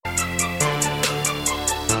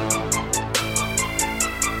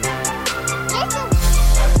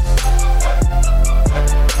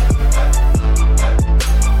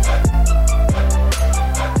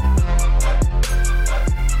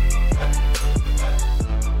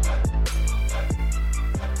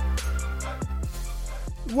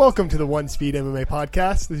Welcome to the One Speed MMA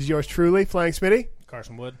podcast. This is yours truly, Flying Smitty.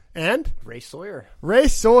 Carson Wood. And? Ray Sawyer. Ray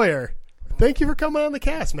Sawyer. Thank you for coming on the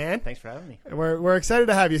cast, man. Thanks for having me. We're excited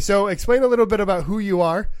to have you. So explain a little bit about who you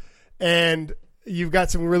are, and you've got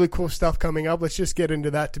some really cool stuff coming up. Let's just get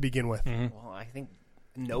into that to begin with. Mm-hmm. Well, I think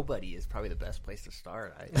nobody is probably the best place to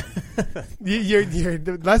start. You're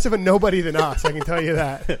less of a nobody than us, I can tell you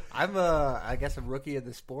that. I'm I guess a rookie of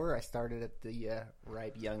the sport. I started at the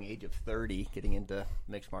ripe young age of 30 getting into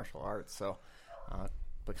mixed martial arts. So,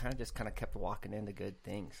 but kind of kept walking into good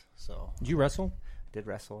things. So Did you wrestle? Did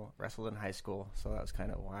wrestled in high school. So that was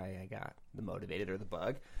kind of why I got the motivated or the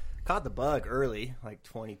bug. Caught the bug early, like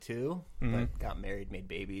 22, but got married, made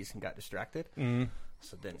babies, and got distracted.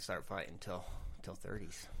 So didn't start fighting until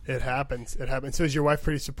 30s. It happens. So is your wife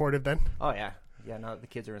pretty supportive then? Oh, yeah. Yeah, now that the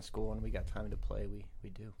kids are in school and we got time to play, we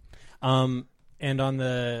do. And on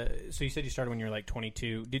so you said you started when you were like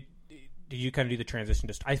 22. Did you kind of do the transition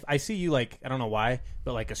to I see you like, I don't know why,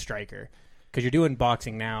 but like a striker. Because you're doing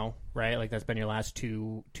boxing now, right? Like that's been your last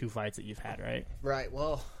two fights that you've had, right? Right.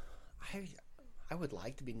 Well, I would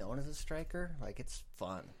like to be known as a striker. Like it's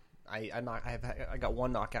fun. I got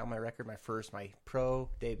one knockout on my record. My pro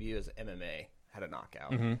debut as MMA had a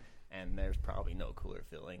knockout, and there's probably no cooler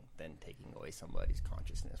feeling than taking away somebody's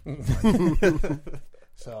consciousness.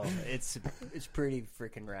 So it's pretty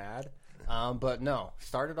freaking rad. But no,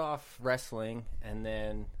 started off wrestling, and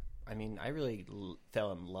then I really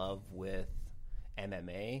fell in love with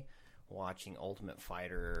MMA watching Ultimate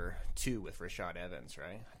Fighter 2 with Rashad Evans.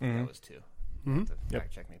 Right, I think that was 2.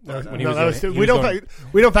 Fact check me.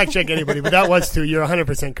 We don't fact check anybody, but that was 2. You're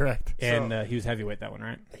 100% correct. And he was heavyweight that one,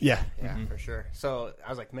 right? Yeah, for sure. So I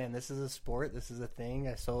was like, man, this is a sport. This is a thing.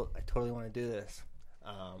 I totally want to do this,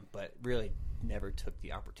 but really never took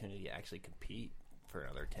the opportunity to actually compete for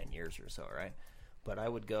another 10 years or so, right? But I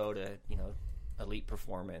would go to Elite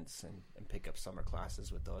Performance and pick up summer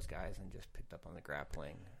classes with those guys, and just picked up on the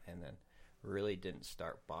grappling, and then really didn't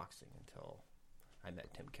start boxing until I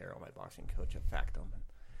met Tim Carroll, my boxing coach at Factum, and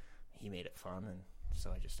he made it fun, and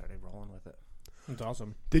so I just started rolling with it. That's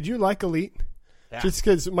awesome. Did you like Elite? Yeah. Just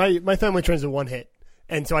because my family trains in one hit,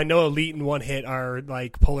 and so I know Elite and one hit are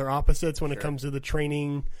like polar opposites when it comes to the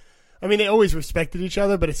training. They always respected each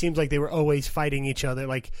other, but it seems like they were always fighting each other.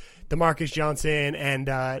 Like DeMarcus Johnson and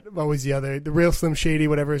what was the other? The real Slim Shady,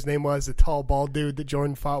 whatever his name was, the tall, bald dude that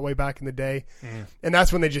Jordan fought way back in the day. And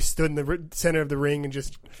that's when they just stood in the center of the ring and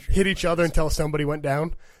just hit each other until somebody went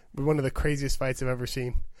down. One of the craziest fights I've ever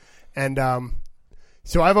seen. And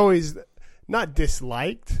so I've always not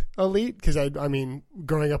disliked Elite because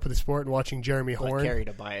growing up with the sport and watching Jeremy Horn, carried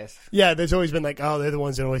a bias. Yeah, there's always been like, oh, they're the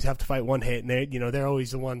ones that always have to fight one hit, and they're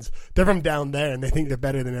always the ones. They're from down there, and they think they're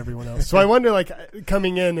better than everyone else. So I wonder, like,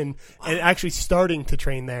 coming in and actually starting to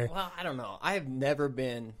train there. Well, I don't know. I have never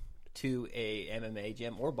been to a MMA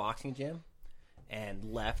gym or boxing gym and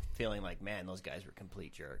left feeling like, man, those guys were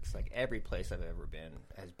complete jerks. Like every place I've ever been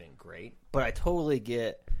has been great, but I totally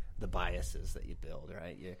get the biases that you build,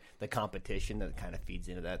 right? The competition that kind of feeds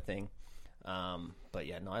into that thing. But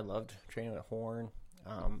yeah, no, I loved training with Horn.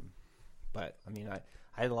 But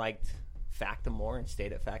I liked Factum more and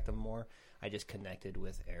stayed at Factum more. I just connected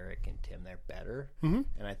with Eric and Tim there better. And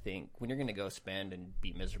I think when you're going to go spend and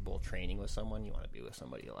be miserable training with someone, you want to be with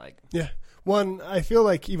somebody you like. Yeah. I feel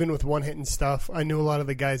like even with one hit and stuff, I knew a lot of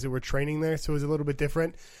the guys that were training there, so it was a little bit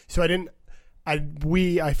different. So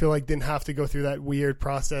I feel like didn't have to go through that weird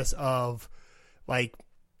process of like,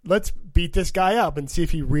 let's beat this guy up and see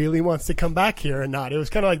if he really wants to come back here or not. It was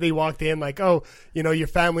kind of like they walked in like, oh, your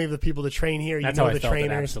family of the people that train here, That's you know how the I felt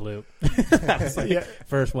trainers. At Absolute.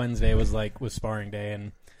 First Wednesday was sparring day,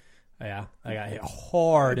 and yeah, I got hit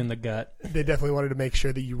hard in the gut. They definitely wanted to make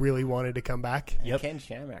sure that you really wanted to come back. Yep. Ken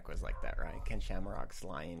Shamrock was like that, right? Ken Shamrock's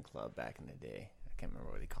Lion Club back in the day. I can't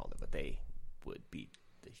remember what he called it, but they would beat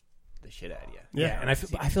the shit out of you. Yeah, and I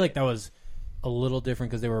feel like that was a little different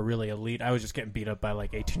because they were really elite. I was just getting beat up by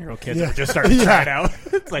like 18-year-old kids that were just starting to try it out.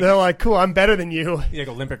 It's like, they're like, cool, I'm better than you. Like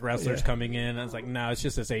Olympic wrestlers coming in. I was like, no, it's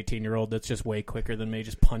just this 18-year-old that's just way quicker than me,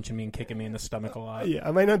 just punching me and kicking me in the stomach a lot. Yeah, I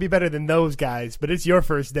might not be better than those guys, but it's your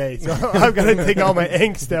first day, so I've got to take all my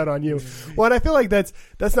angst out on you. Well, and I feel like that's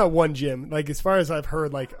not one gym. Like as far as I've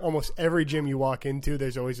heard, like almost every gym you walk into,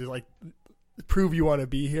 there's always this like prove you want to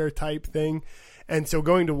be here type thing. And so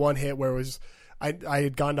going to one hit where it was I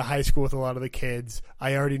had gone to high school with a lot of the kids.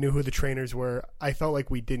 I already knew who the trainers were. I felt like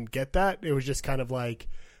we didn't get that. It was just kind of like,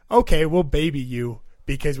 okay, we'll baby you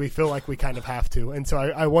because we feel like we kind of have to. And so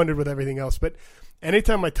I wondered with everything else. But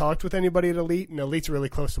anytime I talked with anybody at Elite, and Elite's really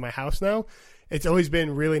close to my house now, it's always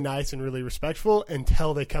been really nice and really respectful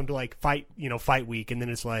until they come to like fight week, and then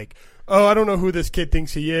it's like, oh, I don't know who this kid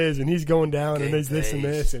thinks he is, and he's going down, and there's this and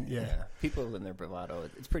this, and people in their bravado.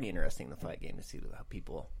 It's pretty interesting the fight game to see how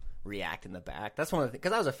people react in the back. That's one of the things,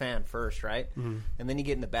 because I was a fan first, right? Mm-hmm. And then you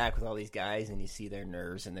get in the back with all these guys, and you see their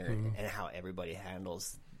nerves and and how everybody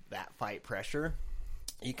handles that fight pressure.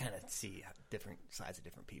 You kind of see different sides of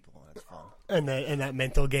different people, and it's fun. And that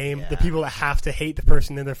mental game, the people that have to hate the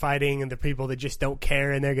person that they're fighting, and the people that just don't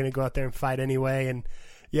care, and they're going to go out there and fight anyway. And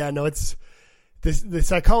it's the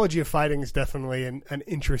psychology of fighting is definitely an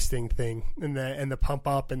interesting thing, and the pump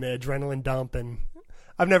up and the adrenaline dump. And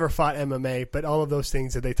I've never fought MMA, but all of those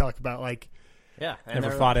things that they talk about, like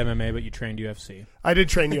never fought MMA, but you trained UFC. I did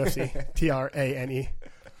train UFC, TRANE.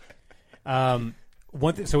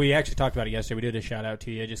 One thing, so we actually talked about it yesterday. We did a shout out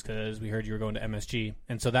to you just because we heard you were going to MSG,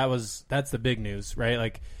 and so that's the big news, right?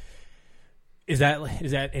 Like, is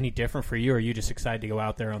that any different for you, or are you just excited to go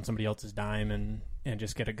out there on somebody else's dime and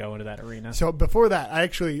just get to go into that arena? So before that, I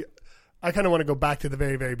kind of want to go back to the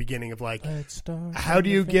very, very beginning of like, how do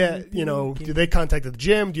you get, do they contact the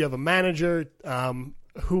gym? Do you have a manager?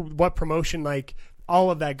 What promotion? Like all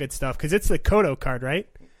of that good stuff, because it's the Kodo card, right?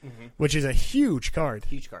 Mm-hmm. Which is a huge card.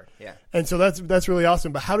 Huge card, yeah. And so that's really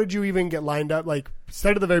awesome. But how did you even get lined up? Like,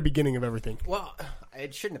 start at the very beginning of everything. Well,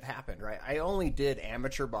 it shouldn't have happened, right? I only did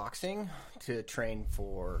amateur boxing to train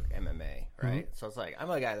for MMA, right? Mm-hmm. So it's like, I'm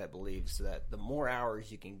a guy that believes that the more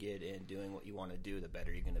hours you can get in doing what you want to do, the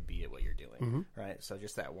better you're going to be at what you're doing, right? So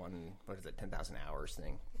just that 10,000 hours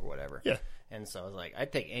thing or whatever. Yeah. And so I was like,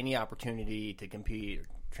 I'd take any opportunity to compete or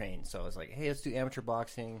train. So I was like, hey, let's do amateur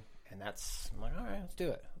boxing. And I'm like, all right, let's do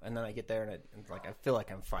it. And then I get there, and I feel like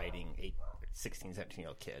I'm fighting 16,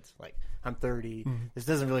 17-year-old kids. Like, I'm 30. Mm-hmm. This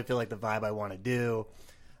doesn't really feel like the vibe I want to do.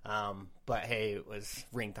 But, hey, it was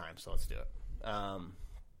ring time, so let's do it.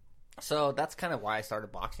 So that's kind of why I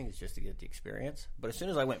started boxing, is just to get the experience. But as soon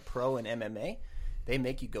as I went pro in MMA, they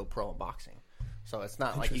make you go pro in boxing. So it's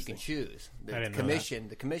not like you can choose.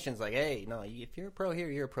 The commission's like, hey, no, if you're a pro here,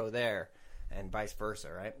 you're a pro there. And vice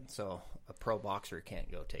versa, right? So a pro boxer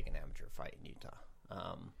can't go take an amateur fight in Utah.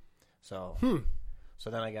 So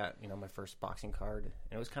then I got my first boxing card, and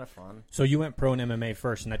it was kind of fun. So you went pro in MMA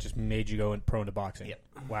first, and that just made you go pro into boxing. Yep.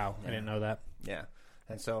 Wow, I didn't know that. Yeah,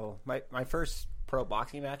 and so my first pro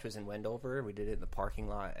boxing match was in Wendover. We did it in the parking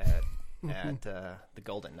lot at the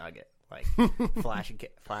Golden Nugget. Like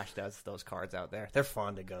Flash does those cards out there. They're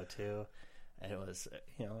fun to go to. And it was,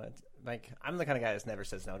 it's like, I'm the kind of guy that never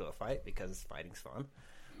says no to a fight because fighting's fun.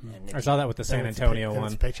 And I saw that with the San Antonio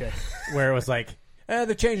one, where it was like,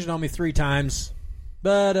 they're changing on me 3 times,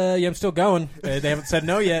 but I'm still going. They haven't said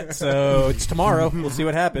no yet, so it's tomorrow. We'll see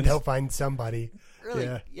what happens. They'll find somebody.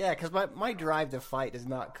 Really? Yeah, because my drive to fight does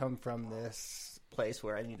not come from this place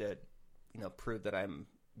where I need to, prove that I'm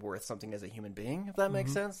worth something as a human being, if that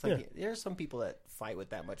makes sense. Like, there's some people that fight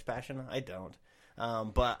with that much passion. I don't.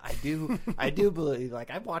 But I do believe,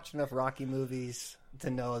 like, I've watched enough Rocky movies to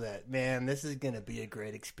know that, man, this is going to be a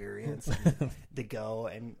great experience to go.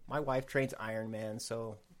 And my wife trains Ironman,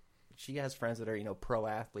 so she has friends that are, pro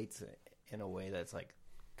athletes in a way that's like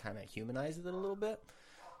kind of humanizes it a little bit.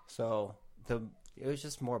 So it was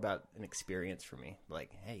just more about an experience for me.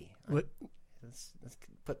 Like, hey, let's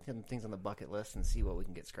put some things on the bucket list and see what we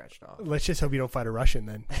can get scratched off. Let's just hope you don't fight a Russian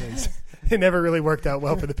then, because it never really worked out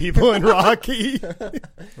well for the people in Rocky.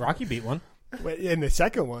 Rocky beat one. In the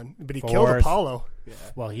second one, but he killed Apollo. Yeah.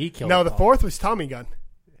 Well, he killed No, Apollo. the fourth was Tommy Gun.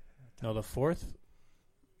 No, the fourth?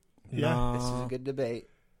 Yeah. No. This is a good debate,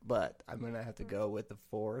 but I'm going to have to go with the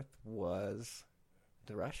fourth was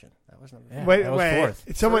the Russian. That was number 4. That was fourth.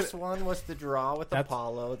 The first one was the draw with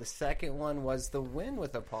Apollo. The second one was the win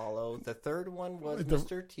with Apollo. The third one was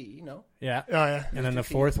Mr. T. No. Yeah. Oh yeah. And then the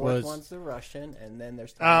fourth was. One's the Russian, and then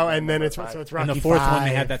there's. And then it's Rocky. And the fourth one,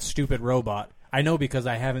 they had that stupid robot. I know because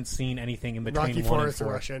I haven't seen anything in between. Rocky 1 IV and is the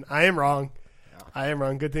 4. Russian. I am wrong. I am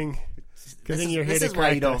wrong. Good thing. Good thing you're here to correct us. This is why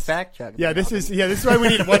you don't fact check. Yeah, this is why we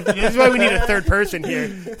need one. This is why we need a third person here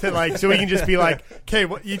to so we can just be like, okay,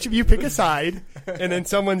 each of you pick a side, and then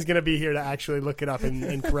someone's gonna be here to actually look it up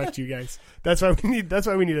and correct you guys. That's why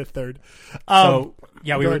we need a third.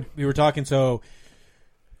 We were talking. So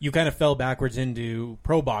you kind of fell backwards into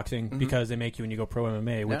pro boxing because they make you when you go pro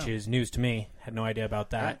MMA, which is news to me. Had no idea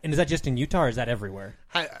about that. And is that just in Utah or is that everywhere?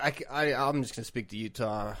 I'm just gonna speak to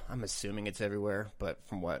Utah. I'm assuming it's everywhere, but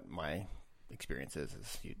from what my experience is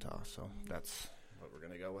Utah, so that's what we're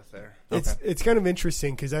gonna go with there. It's kind of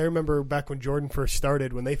interesting because I remember back when Jordan first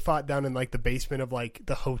started, when they fought down in like the basement of like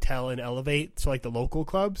the hotel and Elevate, so like the local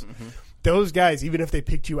clubs. Those guys, even if they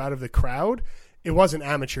picked you out of the crowd, it wasn't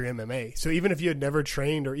amateur MMA. So even if you had never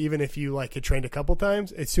trained, or even if you like had trained a couple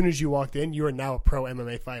times, as soon as you walked in, you are now a pro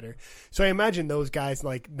MMA fighter. So I imagine those guys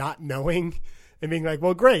like not knowing and being like,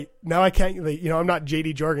 well, great. Now I can't, I'm not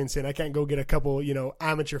JD Jorgensen. I can't go get a couple,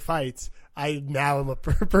 amateur fights. I now am a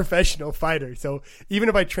professional fighter. So even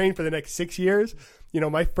if I train for the next 6 years,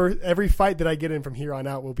 every fight that I get in from here on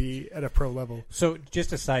out will be at a pro level. So just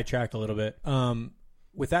to sidetrack a little bit,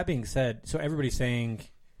 with that being said, so everybody's saying,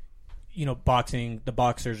 boxing, the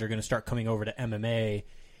boxers are going to start coming over to MMA.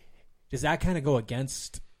 Does that kind of go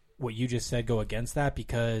against what you just said, go against that?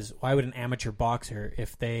 Because why would an amateur boxer,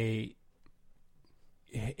 if they're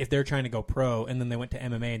trying to go pro and then they went to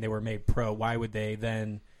MMA and they were made pro, why would they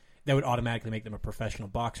then, that would automatically make them a professional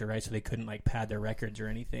boxer, right? So they couldn't like pad their records or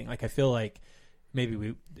anything. Like I feel like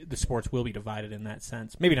maybe the sports will be divided in that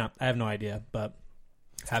sense. Maybe not. I have no idea, but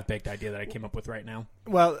half-baked idea that I came up with right now.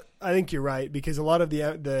 Well, I think you're right, because a lot of the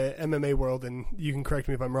MMA world, and you can correct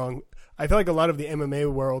me if I'm wrong, I feel like a lot of the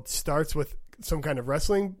MMA world starts with some kind of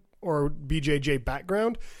wrestling or BJJ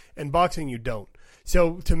background, and boxing you don't.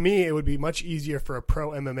 So to me, it would be much easier for a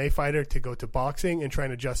pro MMA fighter to go to boxing and try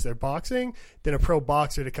and adjust their boxing than a pro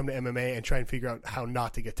boxer to come to MMA and try and figure out how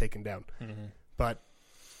not to get taken down. Mm-hmm. But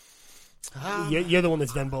you're the one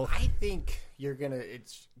that's done both. I think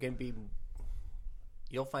it's going to be,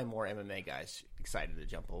 you'll find more MMA guys excited to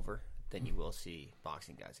jump over than you will see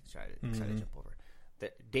boxing guys excited to jump over.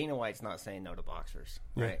 Dana White's not saying no to boxers,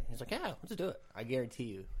 right? Yeah. He's like, yeah, let's do it. I guarantee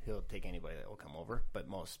you he'll take anybody that will come over. But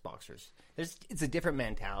most boxers, it's a different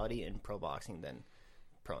mentality in pro boxing than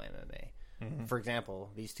pro MMA. Mm-hmm. For example,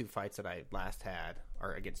 these 2 fights that I last had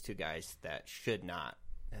are against 2 guys that should not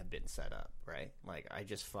have been set up, right? Like I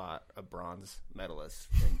just fought a bronze medalist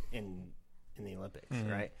in the Olympics,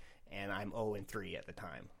 right? And I'm 0-3 at the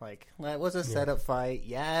time. Like, well, it was a setup fight.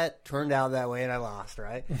 Yeah, it turned out that way, and I lost,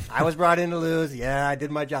 right? I was brought in to lose. Yeah, I did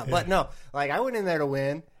my job. Yeah. But no, like, I went in there to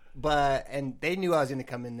win, and they knew I was going to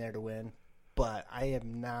come in there to win, but I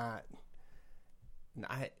am not –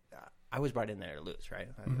 I was brought in there to lose, right?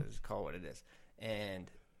 I just call it what it is. And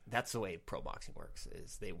that's the way pro boxing works,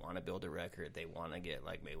 is they want to build a record. They want to get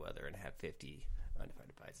like Mayweather and have 50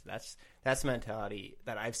 undivided fights. That's the mentality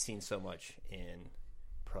that I've seen so much in –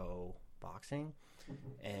 pro boxing,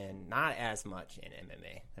 and not as much in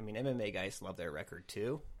MMA. I mean, MMA guys love their record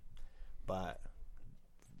too, but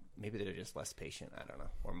maybe they're just less patient. I don't know,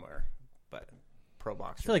 or more. But pro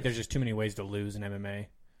boxers, I feel like there's just too many ways to lose in MMA.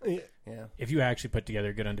 Yeah. If you actually put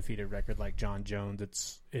together a good undefeated record like John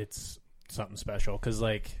Jones, it's something special, because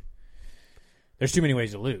like there's too many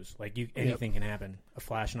ways to lose. Like anything can happen. A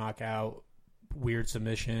flash knockout, weird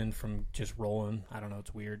submission from just rolling. I don't know.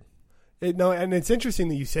 It's weird. And it's interesting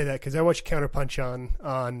that you say that, because I watched Counterpunch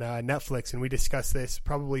on Netflix, and we discussed this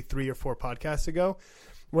probably 3 or 4 podcasts ago,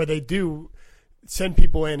 where they do send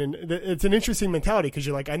people in, and it's an interesting mentality, because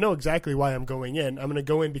you're like, I know exactly why I'm going in. I'm going to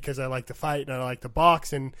go in because I like to fight and I like to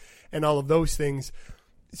box and all of those things.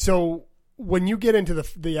 So when you get into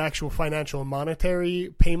the actual financial and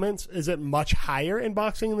monetary payments, is it much higher in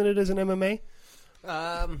boxing than it is in MMA?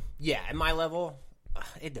 Yeah, at my level.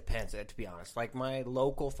 It depends, to be honest. Like my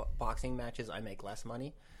local boxing matches, I make less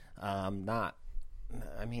money. But I'm not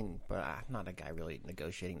a guy really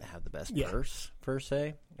negotiating to have the best purse per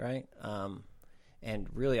se, right? And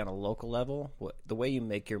really on a local level, the way you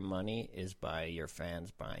make your money is by your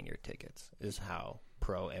fans buying your tickets, is how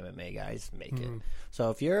pro MMA guys make it. So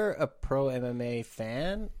if you're a pro MMA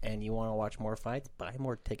fan and you want to watch more fights, buy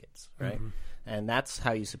more tickets, right? And that's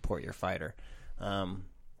how you support your fighter.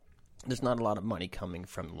 There's not a lot of money coming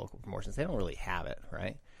from the local promotions. They don't really have it,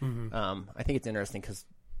 right? I think it's interesting because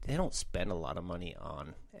they don't spend a lot of money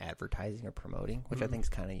on advertising or promoting, which I think is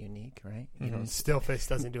kind of unique, right? You know, Stillfist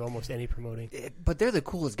doesn't do almost any promoting. But they're the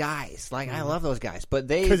coolest guys. Like, I love those guys. But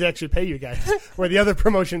because they actually pay you guys. Where the other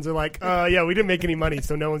promotions are like, yeah, we didn't make any money,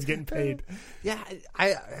 so no one's getting paid. Yeah,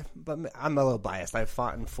 but I'm a little biased. I've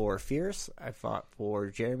fought for Fierce, I fought for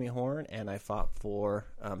Jeremy Horn, and I fought for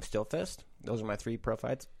Stillfist. Those are my 3 pro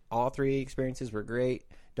fights. All 3 experiences were great.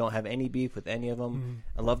 Don't have any beef with any of them.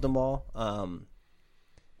 I love them all.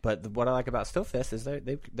 But what I like about Stillfist is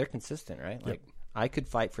they're consistent, right? Like I could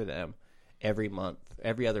fight for them every month,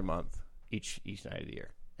 every other month, each night of the year.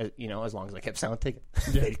 As long as I kept selling tickets,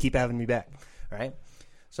 they'd keep having me back, right?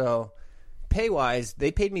 So pay wise,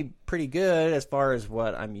 they paid me pretty good as far as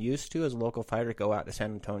what I'm used to as a local fighter. Go out to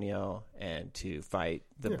San Antonio and to fight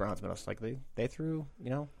the bronze medalists. Like they threw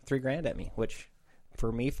 $3,000 at me, which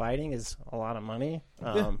for me fighting is a lot of money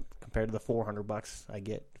compared to the $400 I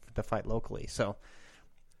get to fight locally. So.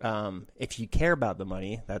 If you care about the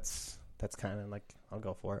money, that's kind of like I'll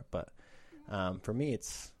go for it. But for me,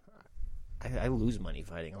 I lose money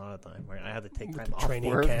fighting a lot of the time. Right? I have to take time off training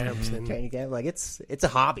work, camps and training camp. Like it's a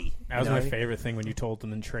hobby. That was my favorite thing when you told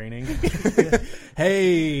them in training.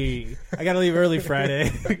 Hey, I got to leave early Friday.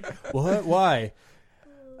 What? Why?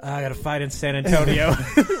 I got to fight in San Antonio.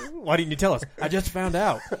 Why didn't you tell us? I just found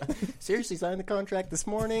out. Seriously, signed the contract this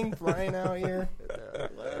morning. Flying out here.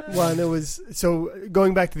 Well, and it was so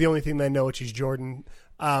going back to the only thing that I know, which is Jordan.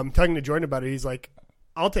 Talking to Jordan about it, he's like,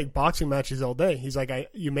 "I'll take boxing matches all day." He's like,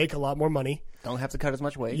 "You make a lot more money. Don't have to cut as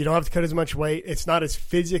much weight. You don't have to cut as much weight. It's not as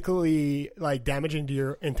physically like damaging to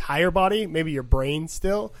your entire body. Maybe your brain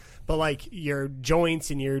still, but like your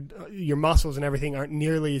joints and your muscles and everything aren't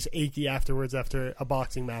nearly as achy afterwards after a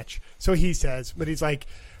boxing match." So he says, but he's like,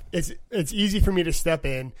 "It's easy for me to step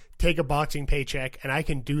in, take a boxing paycheck, and I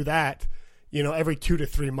can do that." Every 2 to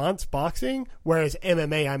 3 months boxing, whereas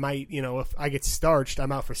MMA, I might, if I get starched,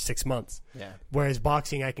 I'm out for 6 months. Yeah. Whereas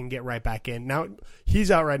boxing, I can get right back in. Now,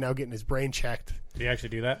 he's out right now getting his brain checked. Did he actually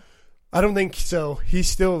do that? I don't think so. He's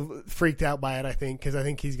still freaked out by it, I think, because I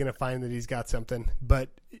think he's going to find that he's got something. But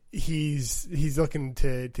he's looking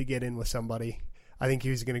to get in with somebody. I think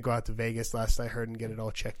he was going to go out to Vegas last I heard and get it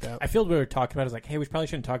all checked out. I feel we were talking about it. I was like, hey, we probably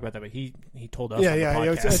shouldn't talk about that, but he told us. Yeah, on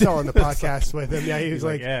the podcast. It's all on the podcast with him. Yeah, he was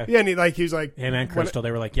like, yeah. and he was like, him and Crystal,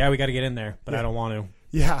 they were like, yeah, we got to get in there, but I don't want to.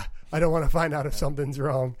 Yeah, I don't want to find out if something's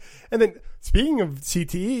wrong. And then, speaking of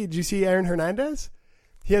CTE, did you see Aaron Hernandez?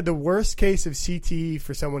 He had the worst case of CTE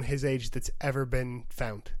for someone his age that's ever been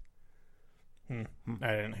found.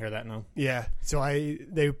 I didn't hear that, no. Yeah, so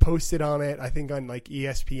they posted on it, I think on like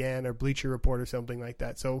ESPN or Bleacher Report or something like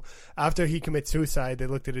that. So after he commits suicide, they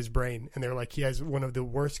looked at his brain, and they were like, he has one of the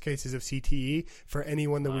worst cases of CTE for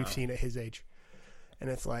anyone that we've seen at his age. And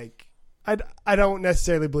it's like, I don't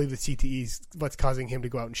necessarily believe that CTE is what's causing him to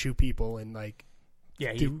go out and shoot people and like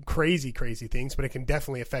do crazy things, but it can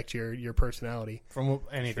definitely affect your personality. From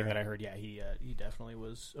anything that I heard, yeah, he definitely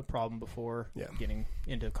was a problem before getting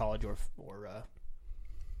into college or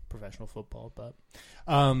professional football. But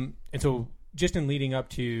and so just in leading up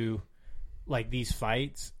to like these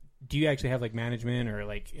fights, do you actually have like management or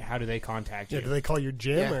like how do they contact you? Yeah, do they call your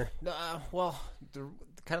gym or? Well,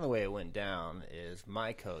 kind of the way it went down is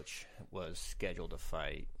my coach was scheduled to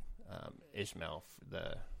fight Ishmael,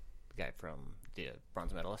 the guy from the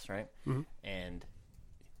bronze medalist, right? Mm-hmm. And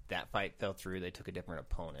that fight fell through. They took a different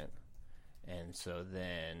opponent. And so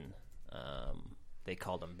then they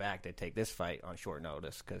called him back to take this fight on short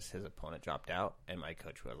notice because his opponent dropped out. And my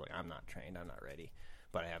coach was like, I'm not trained. I'm not ready.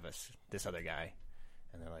 But I have this other guy.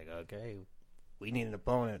 And they're like, okay, we need an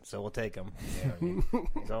opponent, so we'll take him. He's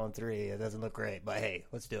 0-3. It doesn't look great, but hey,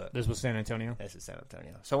 let's do it. This was San Antonio? This is San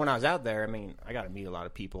Antonio. So when I was out there, I mean, I got to meet a lot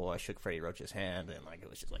of people. I shook Freddie Roach's hand, and like it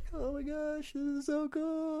was just like, oh my gosh, this is so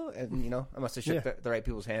cool. And, I must have shook the right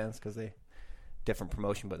people's hands because they different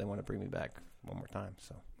promotion, but they want to bring me back one more time.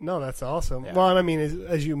 So no, that's awesome. Yeah. Well, and I mean,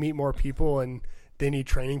 as you meet more people and they need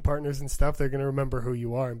training partners and stuff, they're going to remember who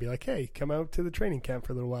you are and be like, hey, come out to the training camp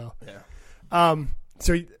for a little while. Yeah.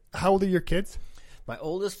 So how old are your kids? My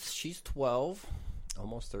oldest, she's 12,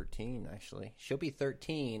 almost 13, actually. She'll be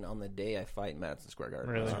 13 on the day I fight in Madison Square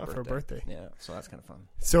Garden. Really? For her birthday. Yeah, so that's kind of fun.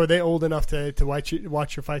 So are they old enough to watch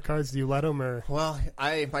your fight cards? Do you let them? Or? Well,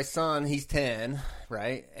 my son, he's 10,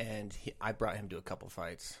 right? And I brought him to a couple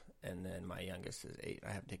fights. And then my youngest is 8.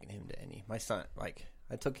 I haven't taken him to any. My son,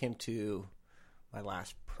 I took him to my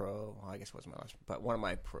last pro, well, I guess it wasn't my last, but one of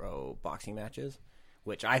my pro boxing matches,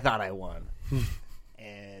 which I thought I won.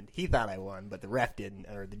 And he thought I won, but the ref didn't,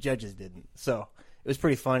 or the judges didn't. So it was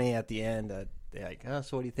pretty funny at the end. They're like, oh,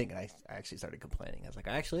 so what do you think? And I actually started complaining. I was like,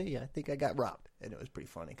 actually, I think I got robbed. And it was pretty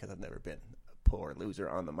funny because I've never been a poor loser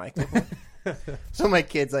on the microphone. So my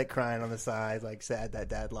kid's like crying on the side, like sad that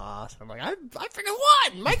dad lost. I'm like, I freaking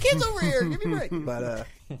won! My kid's over here! Give me a break. But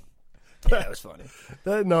yeah, it was funny.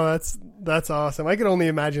 That's awesome. I can only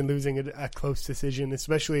imagine losing a close decision,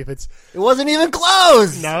 especially if it wasn't even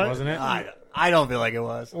close! No, wasn't it? I don't feel like it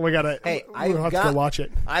was. We'll have to go watch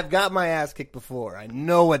it. I've got my ass kicked before. I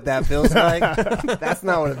know what that feels like. That's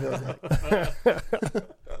not what it feels like.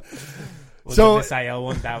 So the SIL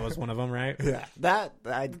one, that was one of them, right? Yeah, that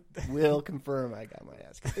I will confirm. I got my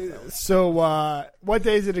ass kicked. So what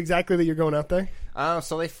day is it exactly that you're going out there?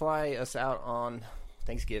 So they fly us out on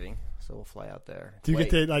Thanksgiving. So we'll fly out there. Do you get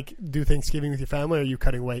to do Thanksgiving with your family, or are you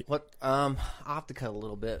cutting weight? What? I'll have to cut a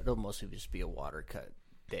little bit. It'll mostly just be a water cut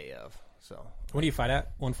day of. So what do you fight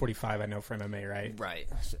at? 145, I know, for MMA, right? Right.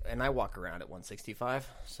 So, and I walk around at 165,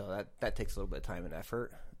 so that takes a little bit of time and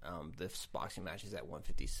effort. This boxing match is at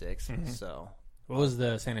 156. Mm-hmm. So what was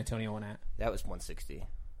the San Antonio one at? That was 160.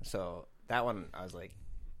 So that one, I was like,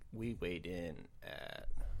 we weighed in at.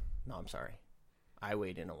 No, I'm sorry. I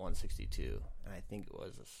weighed in at 162, and I think it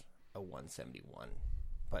was a 171,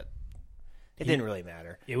 but it didn't really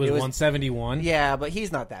matter. It was 171. Yeah, but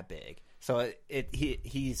he's not that big, so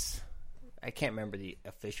he's. I can't remember the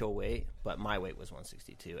official weight, but my weight was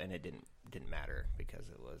 162, and it didn't matter because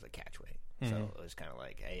it was a catch weight. So it was kind of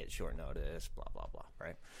like, hey, it's short notice, blah blah blah,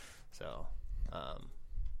 right? So,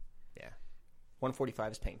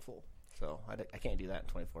 145 is painful, so I can't do that in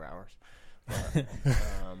 24 hours.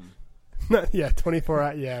 But, yeah, 24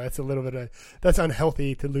 hours. Yeah, that's a little bit that's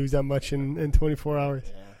unhealthy to lose that much in 24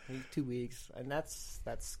 hours. Yeah, 2 weeks, and that's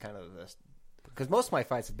kind of this because most of my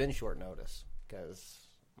fights have been short notice because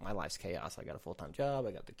my life's chaos. I got a full-time job.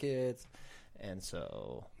 I got the kids. And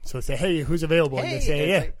so say, hey, who's available? And they say,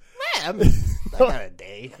 yeah. Like, I got a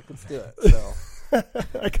day. Let's do it. So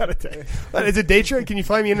I got a day. Is it day trade? Can you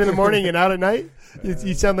fly me in the morning and out at night?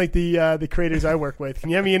 You sound like the creators I work with. Can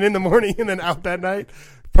you have me in the morning and then out that night?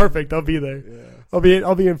 Perfect. I'll be there. Yeah.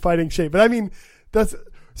 I'll be in fighting shape. But I mean, that's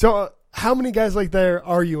so. How many guys like there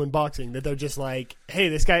are you in boxing that they're just like, hey,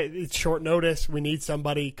 this guy, it's short notice. We need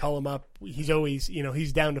somebody. Call him up. He's always,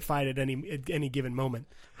 he's down to fight at any given moment.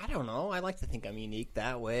 I don't know. I like to think I'm unique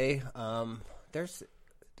that way. There's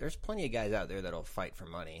plenty of guys out there that'll fight for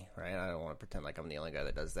money, right? I don't want to pretend like I'm the only guy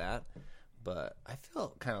that does that. But I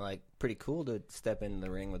feel kind of like pretty cool to step in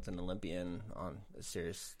the ring with an Olympian on a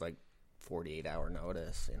serious, like, 48-hour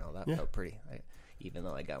notice. That felt pretty... even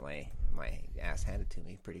though I got my ass handed to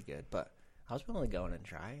me pretty good. But I was willing to go in and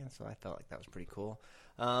try, and so I felt like that was pretty cool.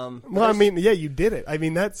 Well, I mean, yeah, you did it. I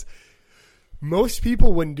mean, most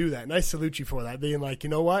people wouldn't do that, and I salute you for that, being like,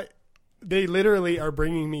 you know what? They literally are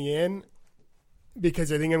bringing me in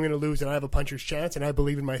because I think I'm going to lose, and I have a puncher's chance, and I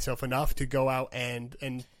believe in myself enough to go out and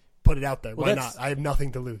put it out there. Well, why not? I have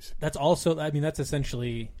nothing to lose. That's also, I mean, that's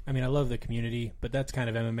essentially, I mean, I love the community, but that's kind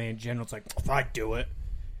of MMA in general. It's like, if I do it,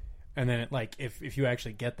 and then, if you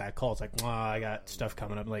actually get that call, it's like, I got stuff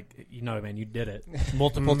coming up. Like, man, you did it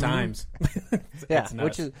multiple times. Yeah,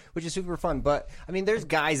 which is super fun. But, I mean, there's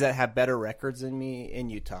guys that have better records than me in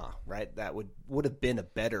Utah, right? That would have been a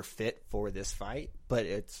better fit for this fight, but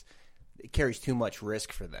it carries too much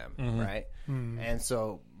risk for them, right? And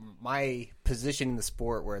so my position in the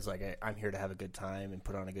sport where it's like I'm here to have a good time and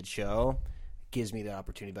put on a good show gives me the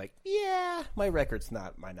opportunity to be like, yeah, my record's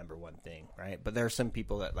not my number one thing, right? But there are some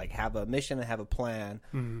people that like have a mission and have a plan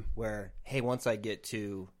where, hey, once I get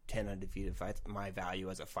to 10 undefeated fights, my value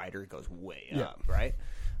as a fighter goes way up, right?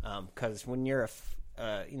 Because when you're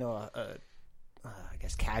I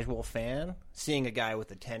guess casual fan, seeing a guy with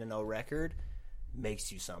a 10-0 record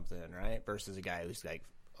makes you something, right? Versus a guy who's like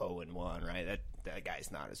 0-1, right? That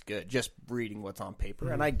guy's not as good. Just reading what's on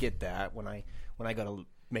paper, and I get that when I go to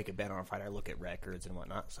make a bet on a fight, I look at records and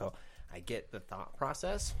whatnot, so I get the thought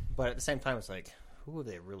process. But at the same time, it's like, who have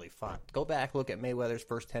they really fought? Go back, look at Mayweather's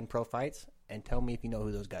first 10 pro fights, and tell me if you know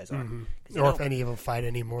who those guys are. Or if any of them fight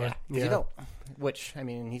anymore. Yeah, you don't. Which, I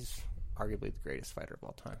mean, he's arguably the greatest fighter of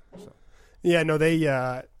all time. So. Yeah, no, they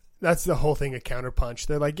that's the whole thing of Counterpunch.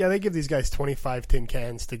 They're like, they give these guys 25 tin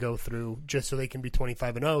cans to go through just so they can be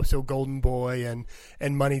 25-0. So Golden Boy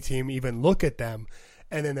and Money Team even look at them.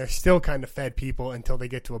 And then they're still kind of fed people until they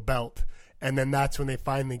get to a belt. And then that's when they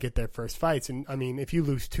finally get their first fights. And, I mean, if you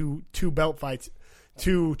lose two belt fights,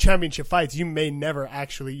 2 championship fights, you may never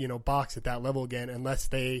actually, box at that level again unless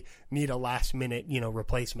they need a last-minute,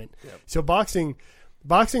 replacement. Yep. So boxing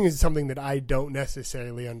is something that I don't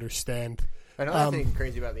necessarily understand. Another thing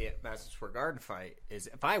crazy about the Madison Square Garden fight is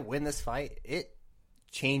if I win this fight, it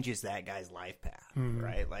changes that guy's life path,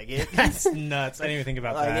 right? Like that's nuts. I didn't even think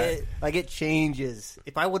about that. It changes.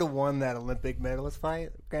 If I would have won that Olympic medalist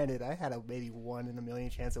fight, granted, I had a maybe 1 in a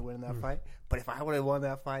million chance of winning that fight. But if I would have won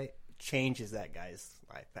that fight, it changes that guy's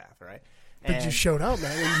life path, right? But you showed up,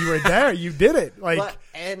 man, and you were there. You did it.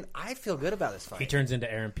 And I feel good about this fight. He turns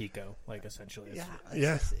into Aaron Pico, essentially.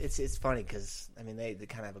 Yeah. It's funny because I mean they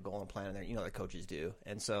kind of have a goal and plan in there. Their coaches do,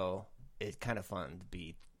 and so it's kind of fun to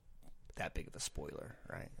be that big of a spoiler,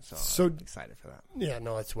 right? So I'm excited for that. Yeah,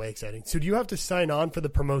 no, it's way exciting. So do you have to sign on for the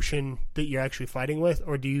promotion that you're actually fighting with,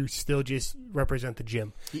 or do you still just represent the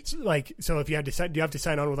gym? So if you had to, do you have to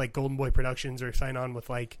sign on with like Golden Boy Productions or sign on with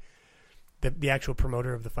like the actual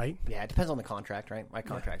promoter of the fight? Yeah, it depends on the contract, right? My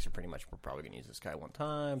contracts are pretty much, we're probably going to use this guy one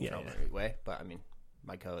time, way. But I mean,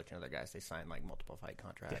 my coach and other guys, they sign like multiple fight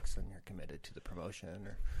contracts, and you're committed to the promotion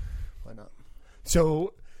or whatnot.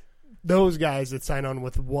 So those guys that sign on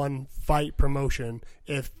with one fight promotion,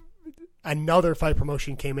 if another fight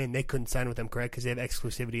promotion came in, they couldn't sign with them, correct? Because they have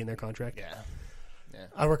exclusivity in their contract. Yeah. Yeah.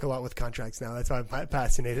 I work a lot with contracts now. That's why I'm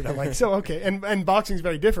fascinated. I'm like, so okay, and boxing's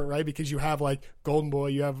very different, right? Because you have like Golden Boy,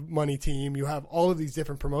 you have Money Team, you have all of these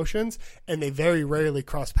different promotions, and they very rarely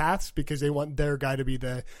cross paths because they want their guy to be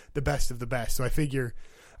the best of the best. So I figure,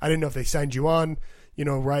 I didn't know if they signed you on,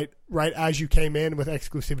 right as you came in with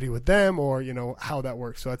exclusivity with them, or how that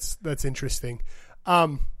works. So that's interesting.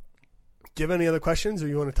 Do you have any other questions, or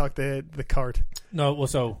you want to talk the card? No, well,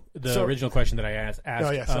 so original question that I asked.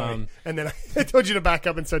 Oh yeah, sorry. And then I told you to back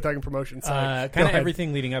up and start talking promotion. Sorry. Kind of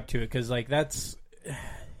everything leading up to it, because like that's,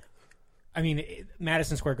 I mean,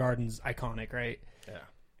 Madison Square Garden's iconic, right? Yeah.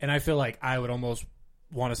 And I feel like I would almost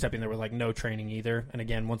want to step in there with like no training either. And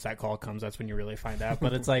again, once that call comes, that's when you really find out.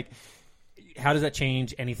 But it's like, how does that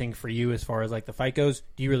change anything for you as far as like the fight goes?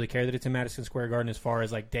 Do you really care that it's in Madison Square Garden as far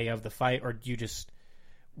as like day of the fight, or do you just?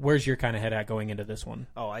 Where's your kind of head at going into this one?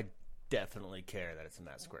 Oh, I definitely care that it's in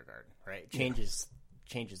Madison Square Garden, right? Changes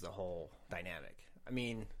the whole dynamic. I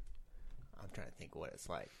mean, I'm trying to think what it's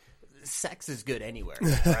like. Sex is good anywhere,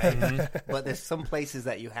 right? But there's some places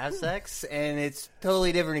that you have sex, and it's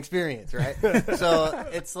totally different experience, right? So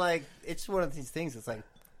it's like, it's one of these things. It's like,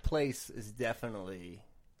 place is definitely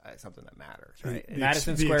something that matters, right?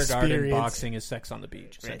 Madison Square Garden boxing is sex on the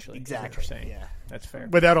beach, essentially. Exactly. Is what you're saying. Yeah, that's fair.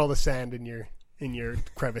 Without all the sand in your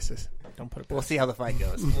crevices. Don't put it. We'll see how the fight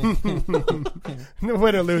goes.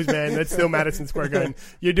 Win or lose, man. That's still Madison Square Garden.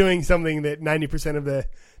 You're doing something that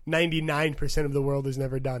 99% of the world has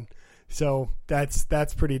never done. So that's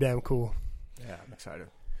pretty damn cool. Yeah, I'm excited.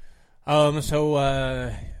 So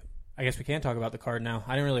I guess we can talk about the card now.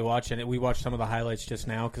 I didn't really watch it. We watched some of the highlights just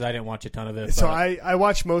now because I didn't watch a ton of it. So I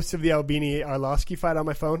watched most of the Albini Arlovsky fight on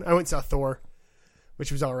my phone. I went and saw Thor,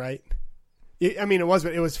 which was all right. I mean, it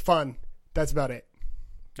was fun. That's about it.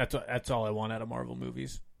 That's all I want out of Marvel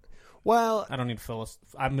movies. Well, I don't need Phyllis.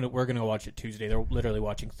 We're gonna go watch it Tuesday. They're literally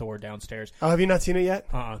watching Thor downstairs. Oh, have you not seen it yet?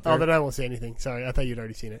 Oh, then I won't say anything. Sorry, I thought you'd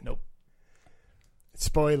already seen it. Nope.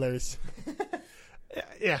 Spoilers.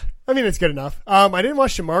 Yeah, I mean it's good enough. I didn't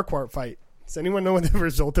watch the Marquardt fight. Does anyone know what the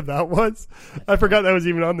result of that was? I forgot that was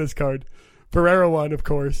even on this card. Pereira won, of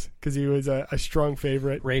course, because he was a strong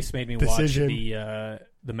favorite. Race made me Decision. watch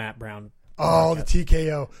the Matt Brown. Oh, the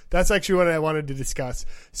TKO. That's actually what I wanted to discuss.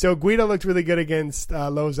 So Guida looked really good against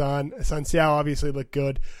Lozon. Sanciao obviously looked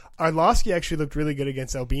good. Arlovsky actually looked really good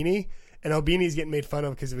against Albini. And Albini's getting made fun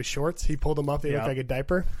of because of his shorts. He pulled them up. They looked like a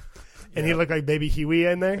diaper. And he looked like baby Huey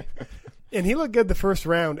in there. And he looked good the first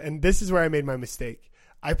round. And this is where I made my mistake.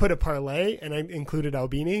 I put a parlay and I included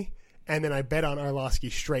Albini. And then I bet on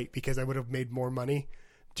Arlovsky straight because I would have made more money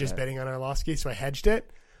just betting on Arlovsky. So I hedged it.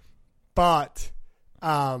 But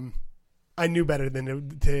I knew better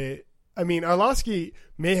than to. I mean, Arlovsky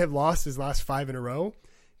may have lost his last 5 in a row,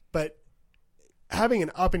 but having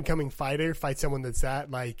an up and coming fighter fight someone that's that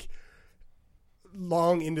like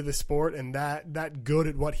long into the sport and that good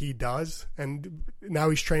at what he does, and now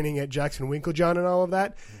he's training at Jackson Winklejohn and all of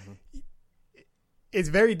that. Mm-hmm. It's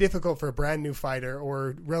very difficult for a brand new fighter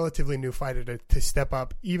or relatively new fighter to step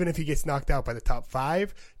up, even if he gets knocked out by the top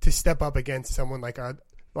 5, to step up against someone like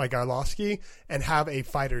Arlovsky and have a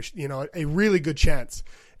fighter, a really good chance.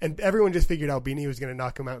 And everyone just figured Albini was going to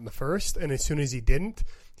knock him out in the first, and as soon as he didn't,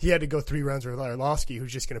 he had to go 3 rounds with Arlovsky,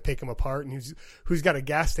 who's just going to pick him apart and who's got a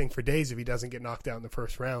gas tank for days if he doesn't get knocked out in the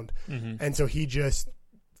first round. Mm-hmm. And so he just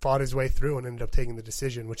fought his way through and ended up taking the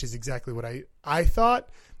decision, which is exactly what I thought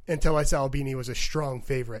until I saw Albini was a strong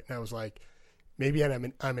favorite, and I was like, maybe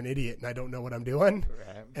I'm an idiot and I don't know what I'm doing.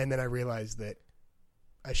 Right. And then I realized that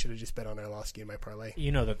I should have just bet on Arlovsky in my parlay.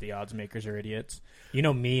 You know that the odds makers are idiots. You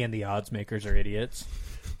know me and the odds makers are idiots.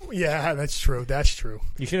 Yeah, that's true. That's true.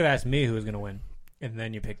 You should have asked me who was going to win, and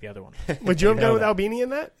then you picked the other one. Would you have gone with Albini in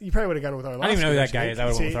that? You probably would have gone with Arlovsky. I don't even know who that guy is. I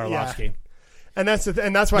would have went with Arlovsky. Yeah. And that's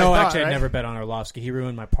why. No, I thought, actually, I never bet on Arlovsky. He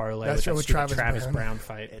ruined my parlay with that Travis Brown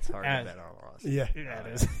fight. It's hard to bet on Arlovsky. Yeah,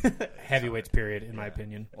 it is. Heavyweights, period, in my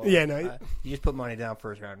opinion. Well, no. You just put money down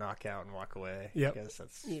first round knockout and walk away. Yeah, I guess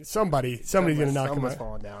that's somebody's going to knock him out. Someone's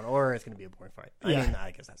falling down, or it's going to be a boring fight. I mean,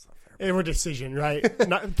 I guess that's not fair. Or decision, right?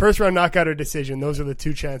 First round knockout or decision. Those are the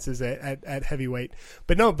 2 chances at heavyweight.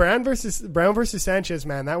 But no, Brown versus Sanchez,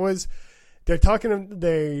 man. That was. They're talking.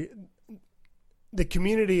 The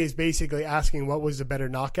community is basically asking what was the better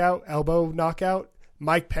knockout: elbow knockout,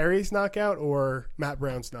 Mike Perry's knockout, or Matt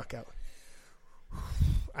Brown's knockout.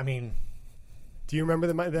 I mean, do you remember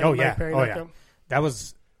the Mike Perry knockout? Yeah.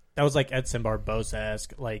 That was like Edson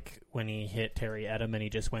Barboza-esque, like when he hit Terry Edom and he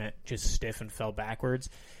just went stiff and fell backwards.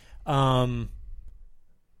 As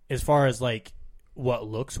far as like what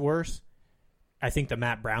looks worse, I think the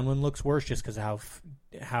Matt Brown one looks worse just because of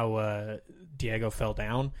how Diego fell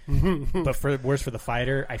down. But worse for the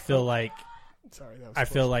fighter, I feel like Sorry, that was I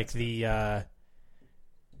feel like the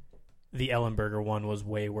Ellenberger one was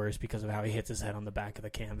way worse because of how he hits his head on the back of the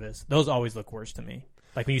canvas. Those always look worse to me.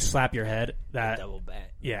 Like when you slap your head, that double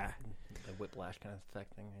back. Yeah. The whiplash kind of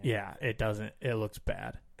effect thing. Yeah, it doesn't. It looks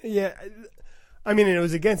bad. Yeah. I mean, it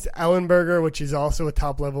was against Ellenberger, which is also a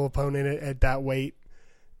top-level opponent at that weight.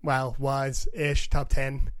 Well, was-ish, top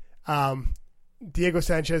 10. Diego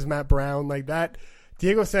Sanchez, Matt Brown, like that.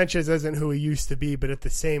 Diego Sanchez isn't who he used to be, but at the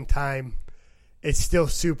same time, it's still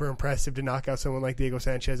super impressive to knock out someone like Diego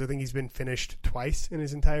Sanchez. I think he's been finished twice in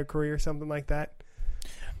his entire career, something like that.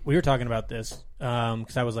 We were talking about this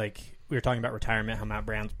because I was like, we were talking about retirement, how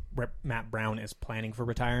Matt Brown is planning for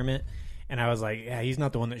retirement. And I was like, yeah, he's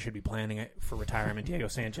not the one that should be planning it for retirement. Diego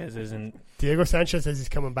Sanchez isn't. Diego Sanchez says he's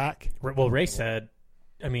coming back. Well, Ray said,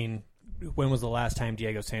 I mean, when was the last time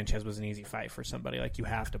Diego Sanchez was an easy fight for somebody? Like, you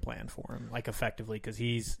have to plan for him, like, effectively, because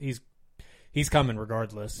he's coming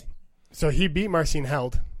regardless. So he beat Marcin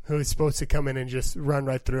Held, who was supposed to come in and just run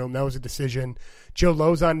right through him. That was a decision. Joe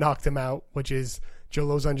Lozon knocked him out, which is Joe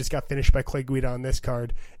Lozon just got finished by Clay Guida on this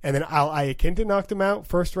card. And then Al Iaquinta knocked him out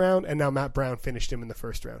first round, and now Matt Brown finished him in the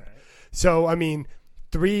first round. Right. So, I mean,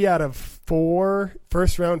 3 out of 4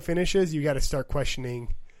 first-round finishes, you got to start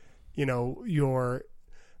questioning, you know, your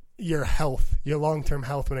health, your long-term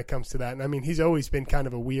health when it comes to that. And, I mean, he's always been kind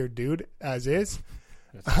of a weird dude, as is.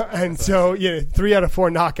 And so, 3 out of 4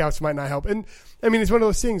 knockouts might not help. And, I mean, it's one of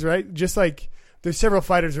those things, right? Just like there's several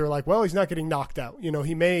fighters who are like, well, he's not getting knocked out. You know,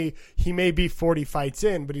 he may be 40 fights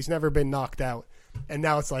in, but he's never been knocked out. And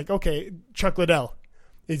now it's like, okay, Chuck Liddell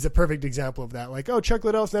is a perfect example of that. Like, oh, Chuck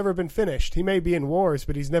Liddell's never been finished. He may be in wars,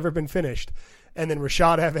 but he's never been finished. And then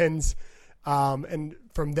Rashad Evans, and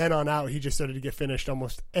from then on out, he just started to get finished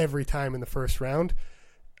almost every time in the first round.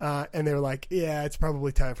 And they were like, yeah, it's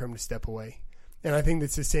probably time for him to step away. And I think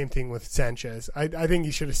that's the same thing with Sanchez. I think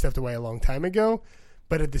he should have stepped away a long time ago.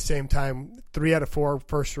 But at the same time, 3 out of 4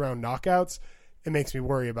 first-round knockouts, it makes me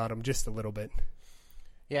worry about him just a little bit.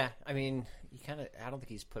 Yeah, I mean, I don't think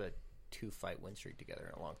he's put a 2-fight win streak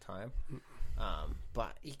together in a long time.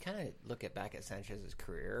 But you kind of look back at Sanchez's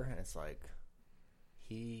career, and it's like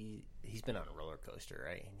he's been on a roller coaster,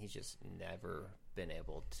 right? And he's just never been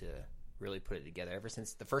able to really put it together ever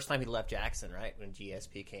since the first time he left Jackson, right? When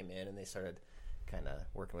GSP came in and they started kind of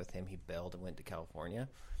working with him, he bailed and went to California.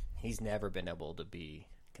 He's never been able to be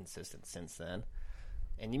consistent since then.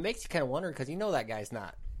 And it makes you kind of wonder because you know that guy's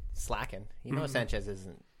not slacking. You know Sanchez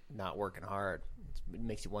isn't not working hard. It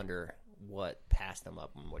makes you wonder what passed him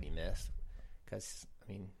up and what he missed. Because,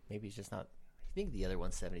 I mean, maybe he's just not. You think the other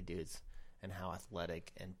 170 dudes and how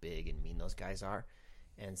athletic and big and mean those guys are.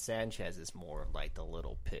 And Sanchez is more like the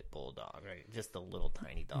little pit bull dog, right? Just the little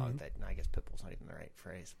tiny dog that, I guess pit bull's not even the right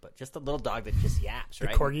phrase, but just the little dog that just yaps,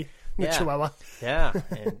 right? The corgi, the chihuahua. Yeah,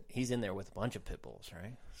 and he's in there with a bunch of pit bulls,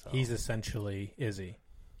 right? So. He's essentially Izzy.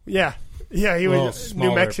 Yeah, he was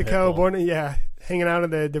New Mexico, born, hanging out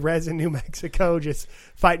in the res in New Mexico, just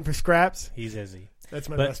fighting for scraps. He's Izzy.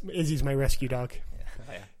 That's Izzy's my rescue dog.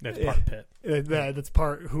 Yeah. That's part pit. That's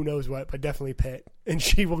part who knows what, but definitely pit. And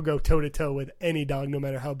she will go toe to toe with any dog, no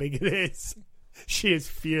matter how big it is. She is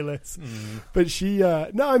fearless. But she,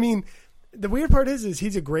 no, I mean, the weird part is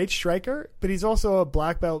he's a great striker, but he's also a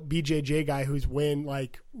black belt BJJ guy who's won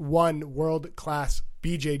world class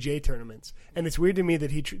BJJ tournaments. And it's weird to me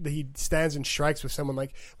that he stands and strikes with someone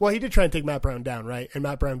like, well, he did try and take Matt Brown down, right? And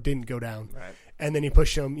Matt Brown didn't go down. Right. And then he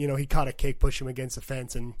pushed him, he caught a kick, pushed him against the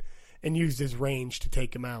fence and used his range to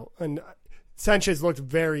take him out. And Sanchez looked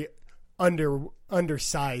very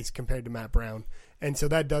undersized compared to Matt Brown. And so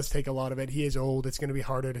that does take a lot of it. He is old. It's going to be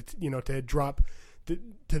harder to drop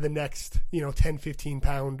to the next, 10, 15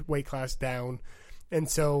 pound weight class down. And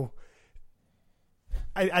so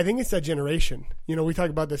I think it's that generation. We talk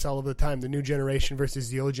about this all of the time, the new generation versus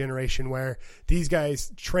the old generation, where these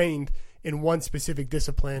guys trained in one specific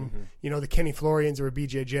discipline. The Kenny Florians or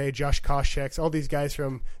BJJ, Josh Koscheck's, all these guys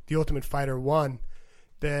from The Ultimate Fighter 1,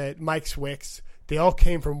 the Mike Swicks, they all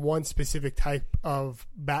came from one specific type of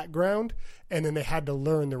background, and then they had to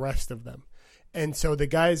learn the rest of them. And so the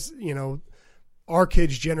guys, our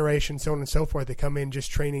kids' generation, so on and so forth, they come in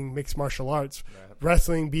just training mixed martial arts,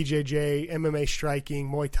 wrestling, BJJ, MMA striking,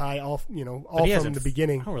 Muay Thai, all from the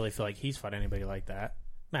beginning. I don't really feel like he's fought anybody like that.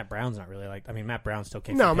 Matt Brown's not really like. I mean, Matt Brown still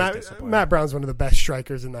came. No, Matt Brown's one of the best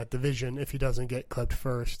strikers in that division. If he doesn't get clipped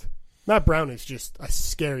first, Matt Brown is just a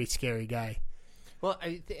scary, scary guy. Well,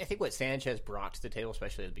 I think what Sanchez brought to the table,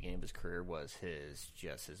 especially at the beginning of his career, was his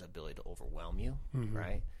ability to overwhelm you,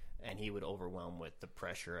 right? And he would overwhelm with the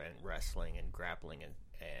pressure and wrestling and grappling and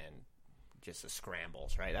just the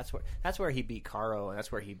scrambles, right? That's where he beat Caro, and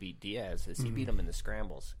that's where he beat Diaz. Is he beat him in the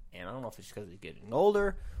scrambles? And I don't know if it's because he's getting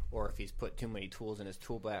older or if he's put too many tools in his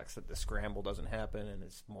toolbox that the scramble doesn't happen, and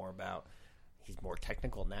it's more about he's more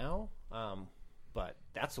technical now. But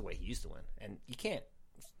that's the way he used to win, and you can't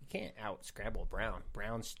out scramble Brown.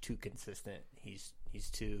 Brown's too consistent. He's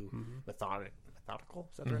too methodical.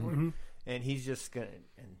 Is that the right word? And he's just gonna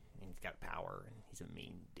and he's got power, and he's a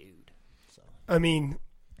mean dude. So I mean,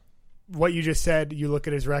 what you just said, you look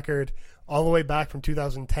at his record all the way back from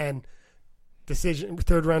 2010, decision,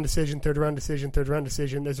 third round decision.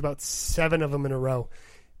 There's about 7 of them in a row.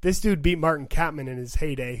 This dude beat Martin Kampmann in his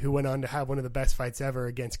heyday, who went on to have one of the best fights ever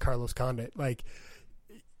against Carlos Condit. Like,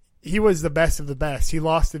 he was the best of the best. He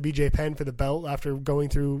lost to BJ Penn for the belt after going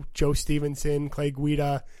through Joe Stevenson, Clay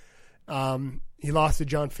Guida. He lost to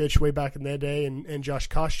John Fitch way back in their day, and Josh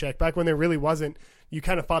Koscheck. Back when there really wasn't, you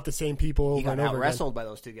kind of fought the same people over and over again. He got out-wrestled by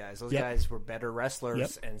those two guys. Those guys were better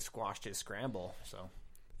wrestlers and squashed his scramble. So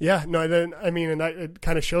yeah, no, then I mean, and that it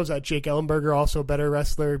kind of shows that Jake Ellenberger, also a better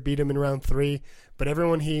wrestler, beat him in round 3. But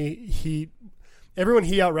everyone he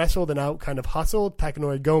out wrestled and out kind of hustled.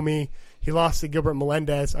 Takanori Gomi, he lost to Gilbert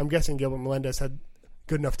Melendez. I'm guessing Gilbert Melendez had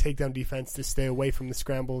good enough takedown defense to stay away from the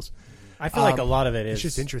scrambles. I feel like a lot of it is it's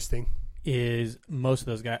just interesting. Is most of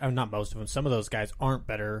those guys, not most of them, some of those guys aren't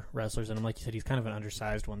better wrestlers than him. Like you said, he's kind of an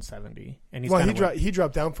undersized 170, and he's he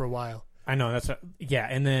dropped down for a while. I know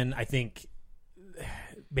and then I think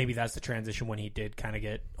maybe that's the transition when he did kind of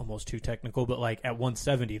get almost too technical. But like at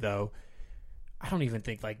 170 though, I don't even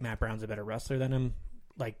think like Matt Brown's a better wrestler than him.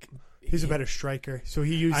 Like he's a better striker, so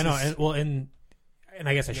he uses. I know, and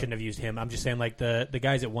I guess I shouldn't have used him. I'm just saying like the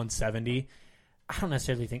guys at 170. I don't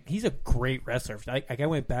necessarily think he's a great wrestler. Like I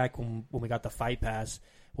went back when we got the Fight Pass,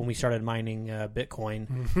 when we started mining Bitcoin,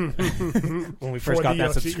 when we first got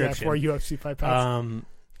that subscription. For UFC Fight Pass.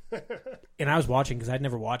 And I was watching because I'd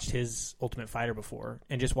never watched his Ultimate Fighter before,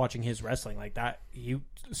 and just watching his wrestling like that, he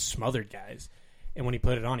smothered guys. And when he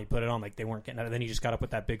put it on like they weren't getting out. And then he just got up with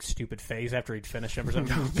that big stupid face after he'd finished him or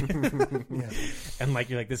something. And like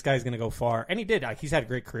you're like, this guy's gonna go far, and he did. Like, he's had a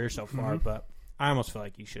great career so far, but I almost feel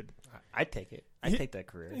like he should. I'd take it. I'd take that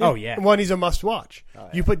career. Oh, yeah. One, he's a must-watch. Oh, yeah.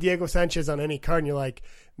 You put Diego Sanchez on any card, and you're like,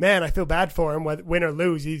 man, I feel bad for him. Win or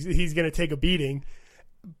lose, he's going to take a beating.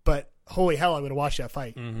 But holy hell, I'm going to watch that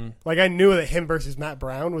fight. Mm-hmm. Like, I knew that him versus Matt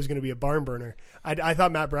Brown was going to be a barn burner. I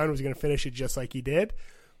thought Matt Brown was going to finish it just like he did,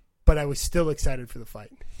 but I was still excited for the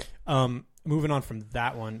fight. Moving on from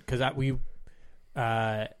that one, because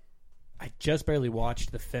I just barely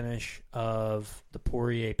watched the finish of the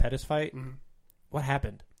Poirier-Pettis fight. Mm-hmm. What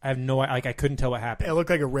happened? I have no idea. Like, I couldn't tell what happened. It looked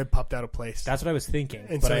like a rib popped out of place. That's what I was thinking.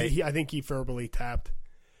 And so I think he verbally tapped.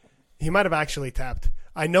 He might have actually tapped.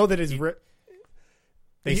 I know that his rib...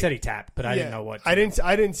 They said he tapped, but I didn't know what. I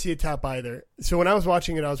didn't see a tap either. So when I was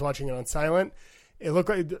watching it on silent. It looked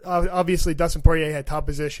like, obviously, Dustin Poirier had top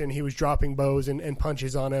position. He was dropping bows and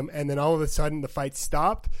punches on him. And then all of a sudden, the fight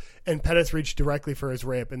stopped, and Pettis reached directly for his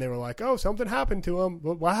rib. And they were like, oh, something happened to him.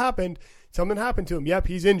 What happened? Something happened to him. Yep,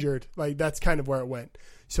 he's injured. Like, that's kind of where it went.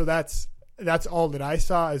 So that's all that I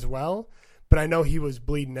saw as well. But I know he was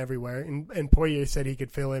bleeding everywhere. And Poirier said he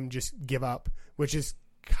could feel him just give up, which is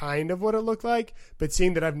kind of what it looked like. But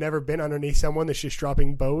seeing that I've never been underneath someone that's just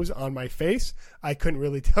dropping bows on my face, I couldn't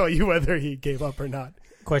really tell you whether he gave up or not.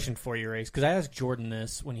 Question for you, Race, because I asked Jordan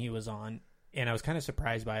this when he was on, and I was kind of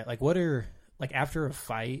surprised by it. Like, what are, like, after a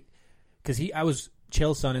fight, because I was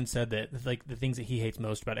Chael Sonnen said that, like, the things that he hates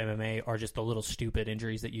most about MMA are just the little stupid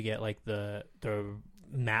injuries that you get, like the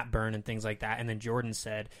mat burn and things like that. And then Jordan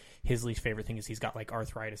said his least favorite thing is he's got, like,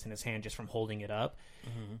 arthritis in his hand just from holding it up.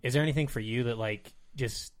 Mm-hmm. Is there anything for you that, like,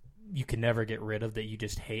 just you can never get rid of that you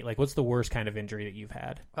just hate? Like, what's the worst kind of injury that you've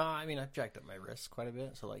had? I mean, I've jacked up my wrists quite a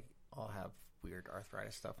bit, so like I'll have weird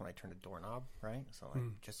arthritis stuff when I turn a doorknob, right? So like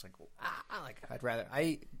just like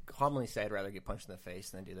I commonly say I'd rather get punched in the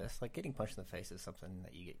face than do this. Like, getting punched in the face is something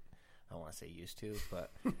that you get, I don't want to say used to,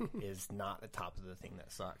 but is not the top of the thing that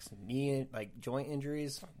sucks. Knee, like joint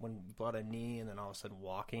injuries, when you blow out a knee and then all of a sudden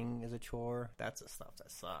walking is a chore, that's the stuff that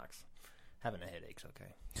sucks. Having a headache's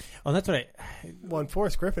okay. Oh, that's what and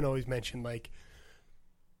Forrest Griffin always mentioned, like,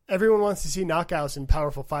 everyone wants to see knockouts and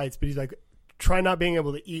powerful fights, but he's like, try not being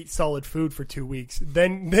able to eat solid food for 2 weeks,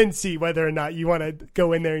 then see whether or not you want to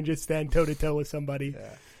go in there and just stand toe to toe with somebody.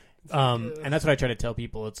 Yeah. And that's what I try to tell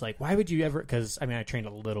people. It's like, why would you ever? Because I mean, I trained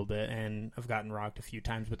a little bit and I've gotten rocked a few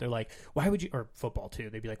times, but they're like, why would you? Or football too.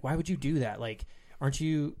 They'd be like, why would you do that? Like, aren't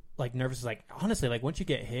you like nervous? It's like, honestly, like once you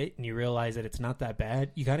get hit and you realize that it's not that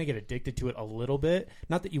bad, you kind of get addicted to it a little bit.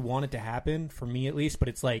 Not that you want it to happen, for me at least, but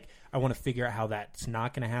it's like, I want to figure out how that's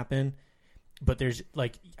not going to happen. but there's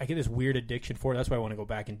like I get this weird addiction for it. That's why I want to go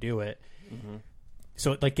back and do it. Mm-hmm.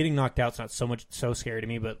 So like getting knocked out's not so scary to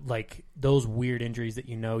me, but like those weird injuries that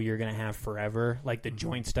you're gonna have forever, like the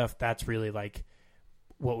joint stuff, that's really like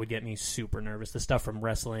what would get me super nervous. The stuff from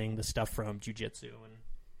wrestling, the stuff from jiu-jitsu, and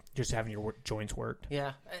just having your joints worked.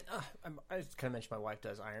 Yeah. I just kind of mentioned my wife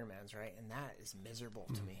does Ironmans, right? And that is miserable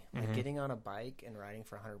to me. Like getting on a bike and riding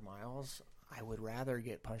for 100 miles, I would rather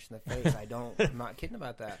get punched in the face. I'm not kidding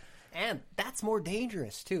about that. And that's more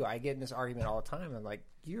dangerous, too. I get in this argument all the time. I'm like,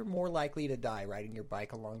 you're more likely to die riding your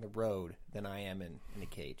bike along the road than I am in a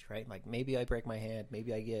cage, right? Like maybe I break my hand,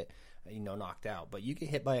 maybe I get knocked out. But you get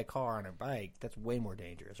hit by a car on a bike, that's way more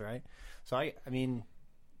dangerous, right? So, I mean,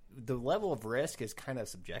 the level of risk is kind of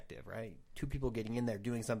subjective, right? Two people getting in there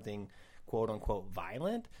doing something quote unquote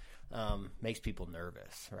violent makes people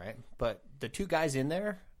nervous, right? But the two guys in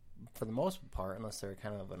there, for the most part, unless they're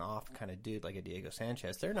kind of an off kind of dude like a Diego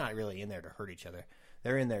Sanchez, they're not really in there to hurt each other.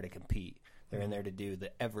 They're in there to compete. They're in there to do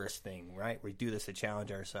the Everest thing, right? We do this to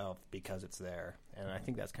challenge ourselves because it's there. And I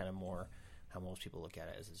think that's kind of more how most people look at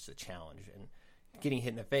it, as it's a challenge. And getting hit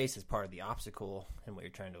in the face is part of the obstacle and what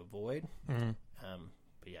you're trying to avoid. But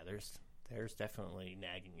yeah, there's definitely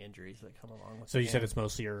nagging injuries that come along with it. So you said it's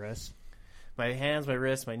mostly your wrists? My hands, my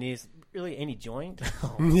wrists, my knees, really any joint.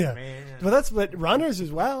 Oh, yeah. Man. But runners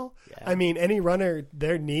as well. Yeah. I mean, any runner,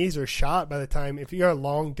 their knees are shot by the time, if you're a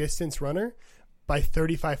long distance runner, by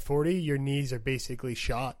 35, 40, your knees are basically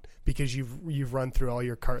shot because you've run through all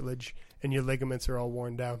your cartilage and your ligaments are all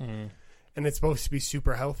worn down. And it's supposed to be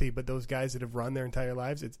super healthy, but those guys that have run their entire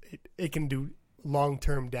lives, it can do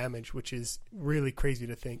long-term damage, which is really crazy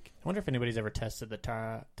to think. I wonder if anybody's ever tested the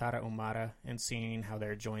Tarahumara and seen how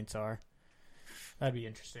their joints are. That'd be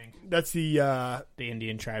interesting. That's the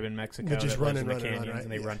Indian tribe in Mexico that just run in the right?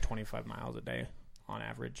 And they run 25 miles a day on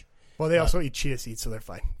average. Well, they also eat chia seeds, so they're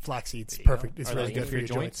fine. Flax seeds, perfect. It's really good for your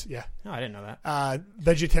joints. Yeah. No, I didn't know that.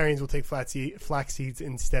 Vegetarians will take flax seeds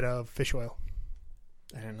instead of fish oil.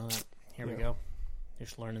 I didn't know that. Here we go.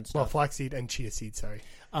 Just learning stuff. Well, flaxseed and chia seeds, sorry.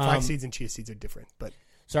 Flax seeds and chia seeds are different. But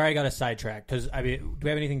sorry, I got a sidetrack. Because do we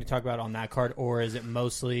have anything to talk about on that card, or is it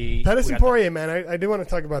mostly Pettis Poirier? Man, I do want to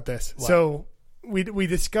talk about this. What? So we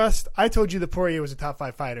discussed. I told you that Poirier was a top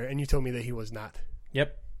 5 fighter, and you told me that he was not.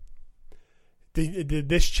 Yep. Did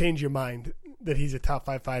this change your mind that he's a top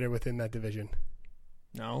 5 fighter within that division?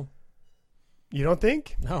 No. You don't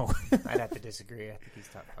think? No. I'd have to disagree. I think he's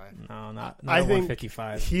top 5. No, not I think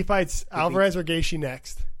 155. He fights Alvarez or Gaethje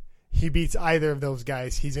next. He beats either of those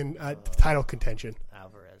guys. He's in title contention.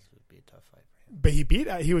 Alvarez would be a tough fight for him.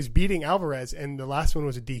 But he was beating Alvarez, and the last one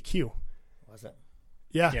was a DQ. Was it?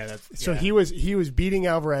 Yeah. Yeah. So he was beating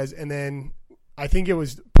Alvarez, and then I think it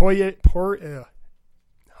was Poirier.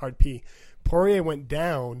 Hard P. Poirier went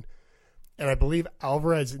down, and I believe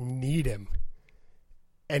Alvarez kneed him.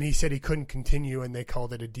 And he said he couldn't continue, and they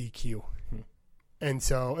called it a DQ. And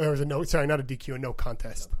so there was not a DQ, a no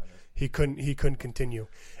contest. He couldn't continue.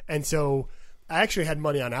 And so I actually had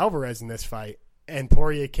money on Alvarez in this fight, and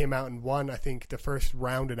Poirier came out and won, I think, the first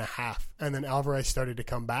round and a half. And then Alvarez started to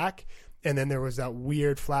come back, and then there was that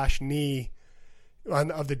weird flash knee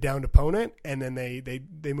of the downed opponent, and then they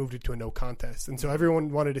moved it to a no contest. And so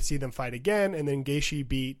everyone wanted to see them fight again, and then Gaethje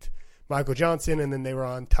beat Michael Johnson, and then they were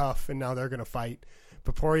on tough, and now they're going to fight.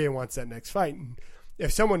 But Poirier wants that next fight.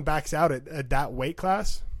 If someone backs out at that weight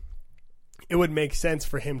class, it would make sense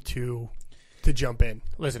for him to jump in.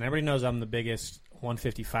 Listen, everybody knows I'm the biggest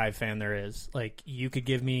 155 fan there is. Like, you could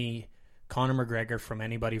give me Conor McGregor from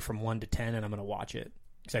anybody from 1 to 10, and I'm going to watch it.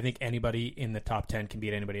 Because I think anybody in the top 10 can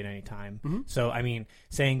beat anybody at any time. Mm-hmm. So, I mean,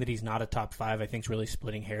 saying that he's not a top 5, I think is really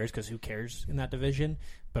splitting hairs, because who cares in that division?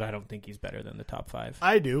 But I don't think he's better than the top 5.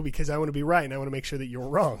 I do, because I want to be right, and I want to make sure that you're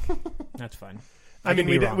wrong. That's fine. I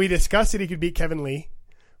mean, we discussed that he could beat Kevin Lee.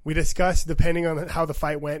 We discussed, depending on how the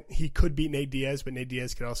fight went, he could beat Nate Diaz, but Nate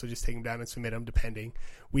Diaz could also just take him down and submit him, depending.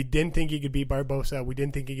 We didn't think he could beat Barbosa. We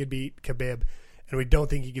didn't think he could beat Khabib. And we don't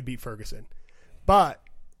think he could beat Ferguson. But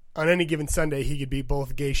on any given Sunday, he could beat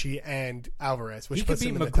both Gaethje and Alvarez, which puts him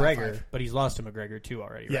in the top 5. He could beat McGregor, but he's lost to McGregor too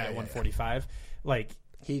already, right? At 145. Yeah. Like,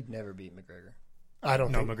 he'd never beat McGregor. I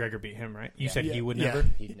don't know. McGregor beat him, right? You said he would never?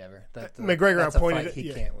 Yeah. He'd never. McGregor that's appointed a fight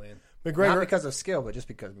he can't win. McGregor, not because of skill, but just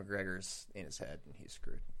because McGregor's in his head and he's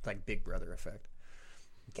screwed. It's like Big Brother effect.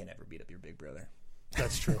 You can't ever beat up your big brother.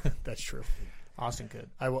 That's true. That's true. Austin could.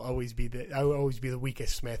 I will always be the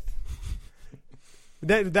weakest Smith.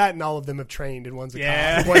 That and all of them have trained, and one's a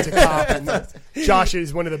cop. One's a cop, and Josh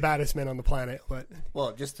is one of the baddest men on the planet. But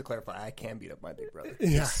well, just to clarify, I can beat up my big brother.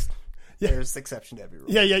 Yeah. There's exception to every rule.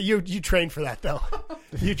 Yeah. You trained for that though.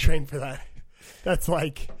 You trained for that. That's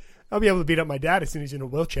like I'll be able to beat up my dad as soon as he's in a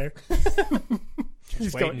wheelchair. He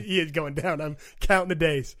is going down. I'm counting the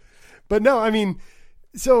days. But no, I mean,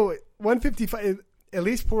 so 155, at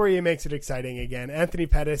least Poirier makes it exciting again. Anthony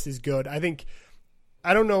Pettis is good. I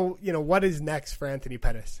don't know, what is next for Anthony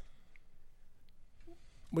Pettis?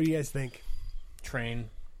 What do you guys think? Train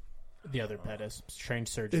the other Pettis. Train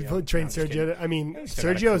Sergio. Train Sergio. I mean,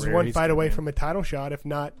 Sergio is one fight away from a title shot, if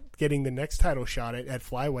not getting the next title shot at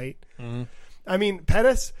flyweight. Mm-hmm. I mean,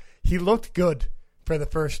 Pettis, he looked good for the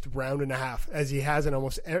first round and a half, as he has in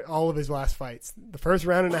almost all of his last fights. The first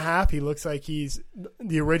round and a half, he looks like he's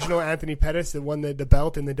the original Anthony Pettis that won the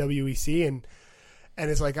belt in the WEC, and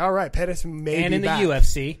it's like, all right, Pettis may and be in the back.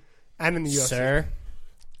 UFC. And in the UFC. Sir.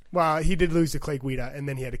 Well, he did lose to Clay Guida, and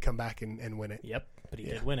then he had to come back and win it. Yep, but he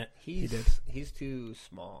did win it. He did. He's too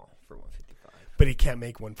small for 155. But he can't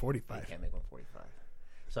make 145. He can't make 145.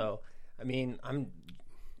 So, I mean, I'm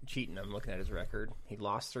cheating. I'm looking at his record. He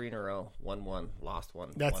lost 3 in a row, won 1, lost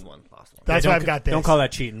 1, won 1, lost 1. That's why I've got this. Don't call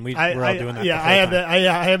that cheating. We're all doing that. Yeah, I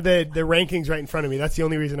have the rankings right in front of me. That's the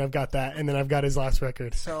only reason I've got that, and then I've got his last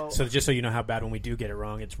record. So just so you know how bad when we do get it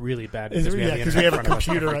wrong, it's really bad because we have a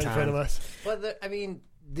computer right in front of us. But I mean,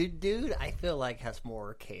 the dude, I feel like has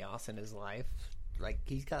more chaos in his life. Like,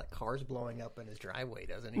 he's got cars blowing up in his driveway,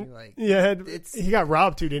 doesn't he? Like, yeah, he got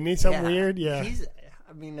robbed too, didn't he? Something weird. Yeah.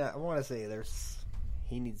 I want to say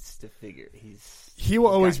he needs to figure. He will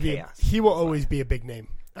always be a big name.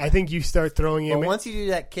 I think you start throwing him. But once you do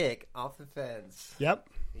that kick off the fence, yep,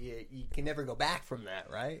 you can never go back from that,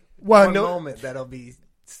 right? Well, One moment that'll be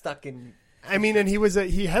stuck in. I mean, and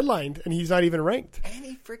he headlined, and he's not even ranked. And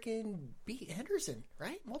he freaking beat Henderson,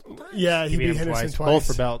 right? Multiple times. Yeah, he beat Henderson twice. Both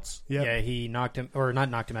for belts. Yep. Yeah, he knocked him, or not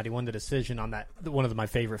knocked him out. He won the decision on that, one of my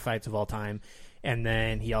favorite fights of all time. And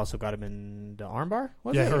then he also got him in the armbar.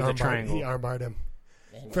 Or the triangle? He armbarred him.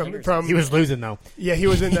 From he was losing though. Yeah, he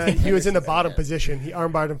was in the bottom position. He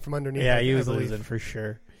armbarred him from underneath. Yeah, he was losing for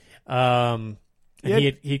sure. And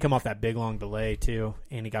he'd come off that big long delay too,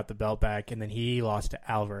 and he got the belt back, and then he lost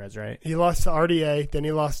to Alvarez, right? He lost to RDA, then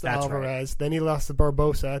he lost to Alvarez, then he lost to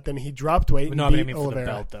Barbosa, then he dropped weight. No, and I beat mean for Oliveira.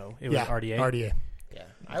 the belt though. It was RDA. RDA. Yeah,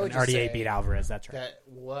 I would just RDA say beat Alvarez. That's right. That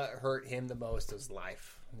what hurt him the most was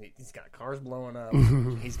life. He's got cars blowing up.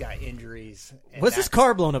 He's got injuries. Was his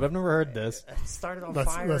car blown up? I've never heard this. It started on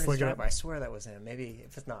Let's fire. look it up. I swear that was him. Maybe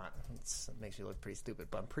if it's not, it makes you look pretty stupid.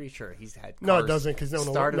 But I'm pretty sure he's had. No, it doesn't, because no one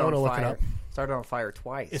will look it up. Started on fire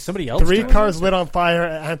twice. Is somebody else? 3 cars lit on fire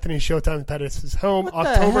at Anthony Showtime Pettis' home. What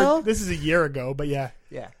the hell? This is a year ago, but yeah.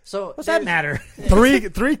 Yeah. So what's that matter?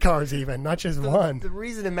 3 cars even, not just one. The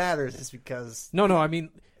reason it matters is because No, I mean,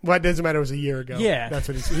 What doesn't matter was a year ago. Yeah. That's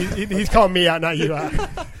what he's calling me out, not you out.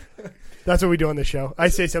 That's what we do on this show. I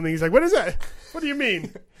say something, he's like, "What is that? What do you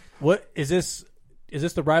mean?" What is this? Is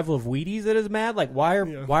this the rival of Wheaties that is mad? Like, why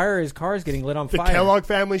are his cars getting lit on The fire? Kellogg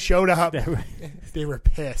family showed up. They were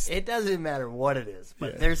pissed. it doesn't matter what it is,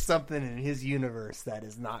 but Yeah. there's something in his universe that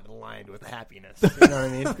is not aligned with happiness. You know what I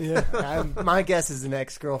mean? Yeah. My guess is an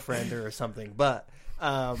ex-girlfriend or something, but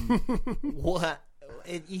what?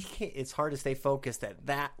 It's hard to stay focused at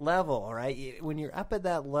that level, all right? When you're up at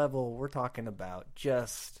that level, we're talking about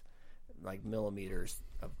just like millimeters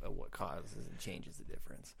of what causes and changes the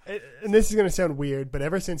difference. And this is going to sound weird, but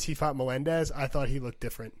ever since he fought Melendez, I thought he looked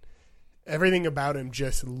different. Everything about him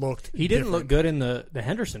just looked He didn't different. look good in the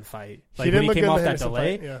Henderson fight. Like, He didn't when he look came good in off the that Henderson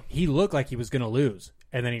delay, fight, yeah. he looked like he was going to lose,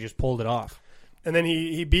 and then he just pulled it off. And then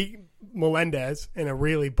he beat Melendez in a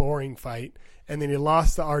really boring fight, and then he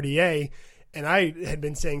lost to RDA. And I had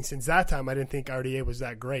been saying since that time I didn't think RDA was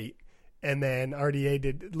that great. And then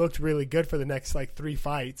RDA looked really good for the next 3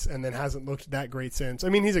 fights, and then hasn't looked that great since. I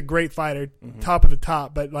mean, he's a great fighter, top of the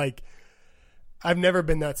top, but I've never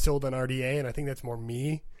been that sold on RDA, and I think that's more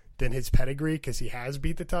me than his pedigree because he has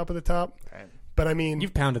beat the top of the top. Right. But I mean,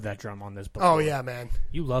 You've pounded that drum on this before. oh yeah, man.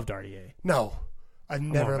 You loved RDA. No, I've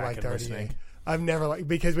never back liked and RDA. listening. I've never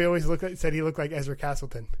because we always said he looked like Ezra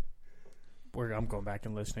Castleton. I'm going back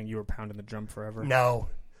and listening. You were pounding the drum forever. No.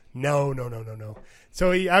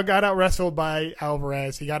 So he got out wrestled by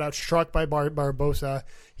Alvarez. He got out struck by Barbosa.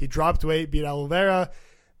 He dropped weight, beat Oliveira,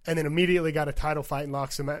 and then immediately got a title fight and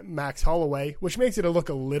lost to Max Holloway, which makes it look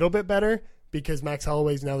a little bit better because Max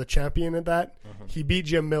Holloway is now the champion at that. He beat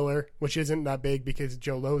Jim Miller, which isn't that big because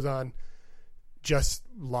Joe Lozon just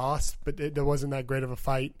lost, but it wasn't that great of a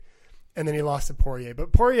fight. And then he lost to Poirier.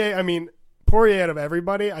 But Poirier out of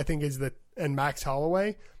everybody, I think and Max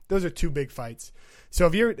Holloway, those are 2 big fights. So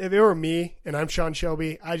if it were me and I'm Sean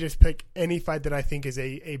Shelby, I just pick any fight that I think is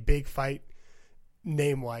a big fight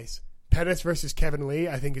name wise. Pettis versus Kevin Lee,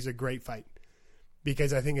 I think is a great fight.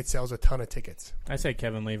 because I think it sells a ton of tickets. I say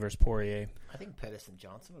Kevin Lee versus Poirier. I think Pettis and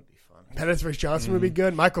Johnson would be fun. Pettis versus Johnson would be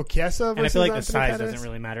good. Michael Chiesa versus And I feel like the Anthony size Pettis. doesn't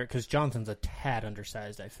really matter because Johnson's a tad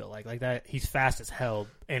undersized. I feel like that he's fast as hell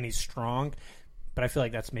and he's strong, but I feel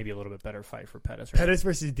like that's maybe a little bit better fight for Pettis. Right? Pettis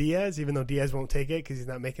versus Diaz, even though Diaz won't take it because he's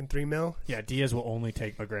not making $3 million. Yeah, Diaz will only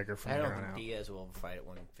take McGregor from I here don't on think out. Diaz will fight at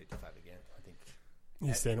 155 again. I think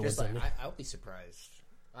He's staying at just like, 170. I'll be surprised.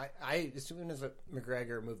 I as soon as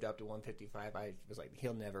McGregor moved up to 155, I was like,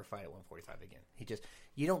 he'll never fight at 145 again.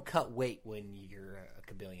 You don't cut weight when you're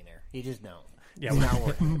a billionaire. You just don't. Yeah, It's not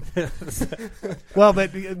worth it. Well,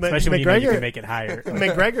 but Especially when you know you McGregor can make it higher.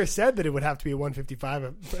 McGregor said that it would have to be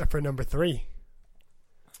 155 for number 3.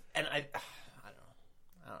 And I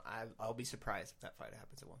don't know. I'll be surprised if that fight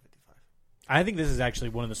happens at 155. I think this is actually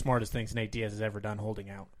one of the smartest things Nate Diaz has ever done holding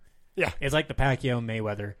out. Yeah. It's like the Pacquiao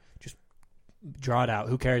Mayweather. Just draw it out.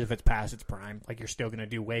 Who cares if it's past its prime? Like, you're still going to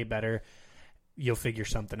do way better. You'll figure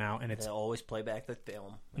something out. And it's They'll always play back the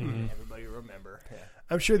film. And everybody will remember. Yeah.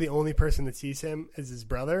 I'm sure the only person that sees him is his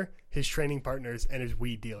brother, his training partners, and his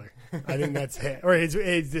weed dealer. I think that's it. Or his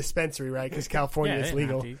dispensary, right? Because California Yeah, is they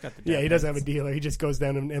legal. have to. You've got the Yeah, he doesn't have a depth. dealer. He just goes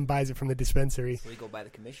down and buys it from the dispensary. It's legal by the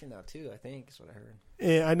commission now, too, I think, is what I heard.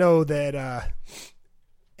 Yeah, I know that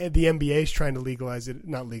the NBA is trying to legalize it,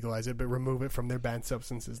 not legalize it, but remove it from their banned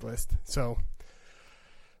substances list. So,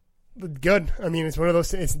 good. I mean, it's one of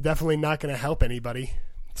those things. It's definitely not going to help anybody.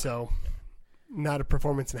 So, not a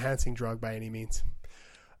performance-enhancing drug by any means.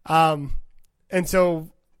 And so,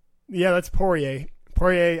 yeah, that's Poirier.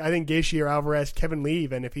 Poirier, I think Gaethje or Alvarez, Kevin Lee,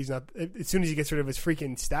 even if he's not, as soon as he gets rid of his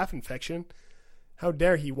freaking staph infection, how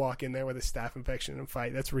dare he walk in there with a staph infection and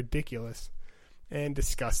fight? That's ridiculous and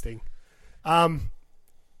disgusting. What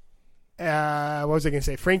was I going to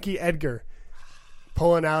say? Frankie Edgar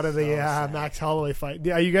pulling out of the Max Holloway fight.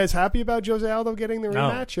 Are you guys happy about Jose Aldo getting the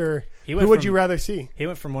rematch, or who would you rather see? He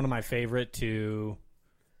went from one of my favorite to,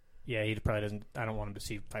 yeah, he probably doesn't. I don't want him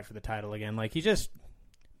to fight for the title again. Like, he just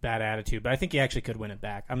bad attitude, but I think he actually could win it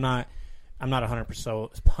back. I'm not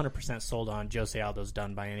 100% sold on Jose Aldo's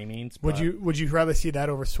done by any means. Would you rather see that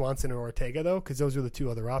over Swanson or Ortega though? Because those are the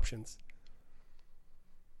two other options.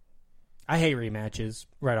 I hate rematches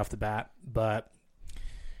right off the bat, but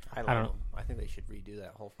I don't know. I think they should redo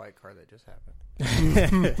that whole fight card that just happened.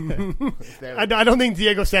 I don't think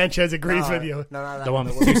Diego Sanchez agrees with you. No, The one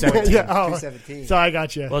with 217. 217. Yeah, 217. So I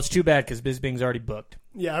got you. Well, it's too bad because Bisping's already booked.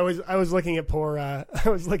 Yeah, I was looking at poor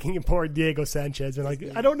Diego Sanchez and like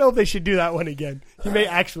I don't know if they should do that one again. He may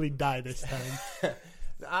actually die this time.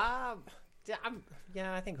 I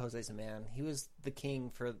think Jose's a man. He was the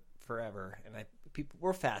king for forever, and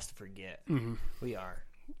we're fast to forget. Mm-hmm. We are.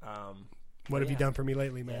 What have you done for me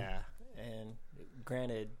lately, man? Yeah, and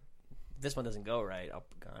granted, if this one doesn't go right, I'll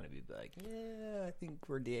kind of be like, yeah, I think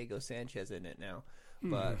we're Diego Sanchez in it now.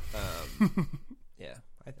 But yeah,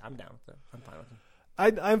 I'm down with it. I'm fine with him.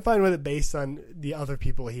 I'm fine with it based on the other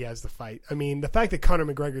people he has to fight. I mean, the fact that Conor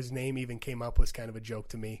McGregor's name even came up was kind of a joke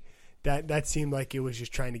to me. That seemed like it was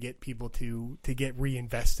just trying to get people to get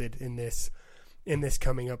reinvested in this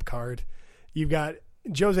coming up card. You've got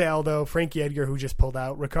Jose Aldo, Frankie Edgar, who just pulled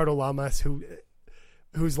out, Ricardo Lamas,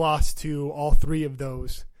 who's lost to all three of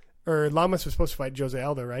those. Or Lamas was supposed to fight Jose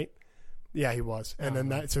Aldo, right? Yeah, he was. And then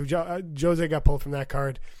Jose got pulled from that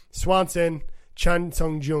card. Swanson, Chan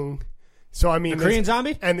Sung Jung. So I mean, The Korean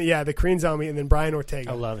Zombie? and the Korean Zombie, and then Brian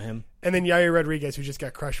Ortega. I love him. And then Yair Rodriguez, who just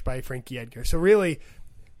got crushed by Frankie Edgar. So really,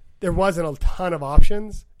 there wasn't a ton of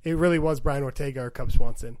options. It really was Brian Ortega or Cub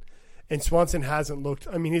Swanson. And Swanson hasn't looked,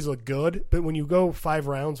 I mean, he's looked good, but when you go 5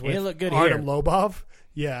 rounds with looked good Artem here. Lobov,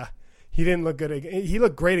 yeah, he didn't look good. He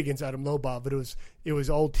looked great against Artem Lobov, but it was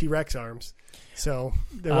old T-Rex arms. So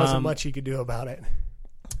there wasn't much he could do about it.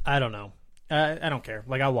 I don't know. I don't care.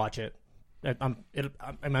 Like, I'll watch it. I'm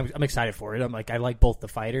excited for it. I like both the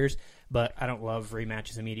fighters, but I don't love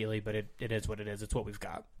rematches immediately. But it is what it is. It's what we've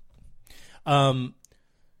got. I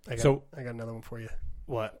got another one for you.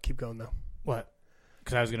 What? Keep going though. What?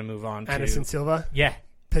 Because I was going to move on to Anderson Silva. Yeah,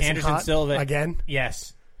 Pissing Anderson hot Silva again.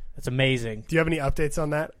 Yes, that's amazing. Do you have any updates on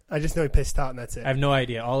that? I just know he pissed hot, and that's it. I have no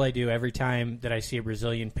idea. All I do every time that I see a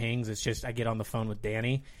Brazilian pings, it's just I get on the phone with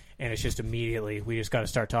Danny, and it's just immediately we just got to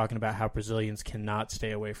start talking about how Brazilians cannot stay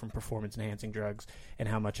away from performance-enhancing drugs and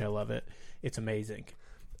how much I love it. It's amazing.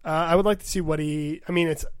 I would like to see what he. I mean,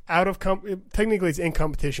 it's out of technically it's in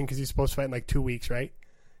competition because he's supposed to fight in like 2 weeks, right?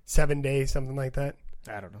 7 days, something like that.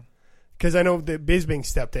 I don't know. Because I know that Bisping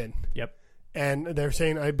stepped in. Yep. And they're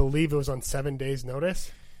saying, I believe it was on 7 days'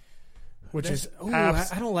 notice, which is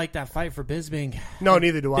I don't like that fight for Bisping. No,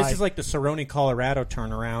 neither do I. This is like the Cerrone, Colorado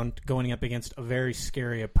turnaround going up against a very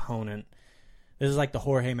scary opponent. This is like the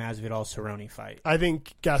Jorge Masvidal Cerrone fight. I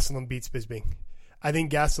think Gastelum beats Bisping. I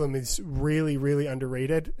think Gastelum is really, really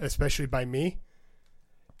underrated, especially by me.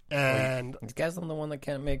 And is Gastelum the one that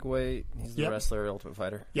can't make weight? He's the wrestler, Ultimate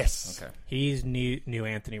Fighter. Yes. Okay. He's new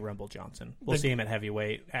Anthony Rumble Johnson. We'll see him at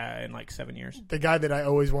heavyweight in like 7 years. The guy that I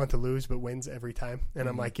always want to lose but wins every time. And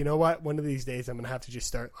I'm like, you know what? One of these days I'm going to have to just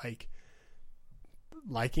start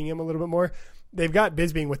liking him a little bit more. They've got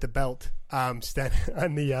Bisping with the belt on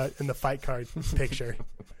the in the fight card picture.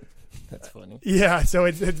 That's funny. Yeah, so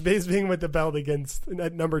it's Bisping with the belt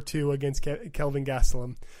at number 2 against Kelvin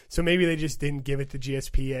Gastelum. So maybe they just didn't give it to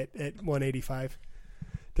GSP at 185.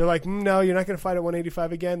 They're like, no, you're not going to fight at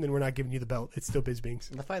 185 again. Then we're not giving you the belt. It's still Bisping's.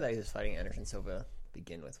 The fight that he was fighting Anderson Silva to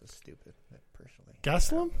begin with was stupid, personally.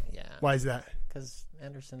 Gastelum? Yeah. Why is that? Because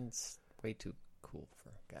Anderson's way too cool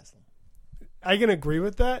for Gastelum. I can agree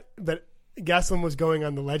with that, but Gastelum was going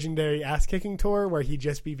on the legendary ass-kicking tour where he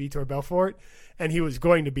just beat Vitor Belfort, and he was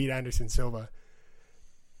going to beat Anderson Silva.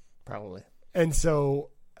 Probably. And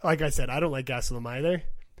so, like I said, I don't like Gastelum either,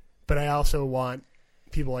 but I also want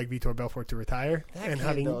people like Vitor Belfort to retire.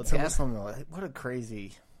 Gastelum, though, what a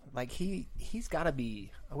crazy... Like, he's got to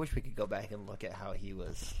be... I wish we could go back and look at how he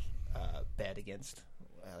was bet against...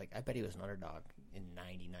 I bet he was an underdog in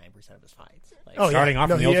 99% of his fights. Starting off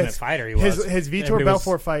from the Ultimate Fighter, he was. His Vitor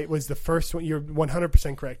Belfort fight was the first one. You're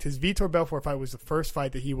 100% correct. His Vitor Belfort fight was the first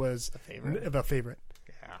fight that he was a favorite.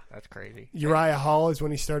 Yeah, that's crazy. Uriah Hall is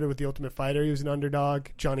when he started with the Ultimate Fighter. He was an underdog.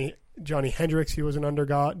 Johnny Hendricks, he was an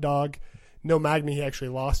underdog. No Magny, he actually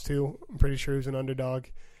lost to. I'm pretty sure he was an underdog.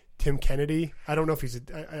 Tim Kennedy, I don't know if he's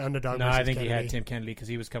an underdog. No, I think Kennedy. He had Tim Kennedy because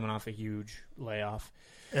he was coming off a huge layoff.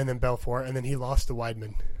 And then Belfort, and then he lost to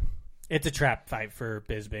Weidman. It's a trap fight for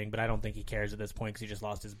Bisping, but I don't think he cares at this point because he just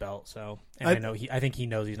lost his belt. So, and I think he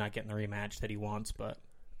knows he's not getting the rematch that he wants. But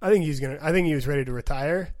I think he was ready to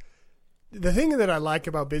retire. The thing that I like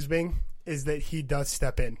about Bisping is that he does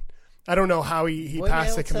step in. I don't know how he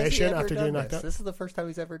passed the commission after getting knocked out. This is the first time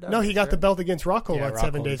he's ever done. No, he got the belt against Rockhold at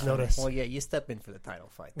 7 days' notice. Well, yeah, you step in for the title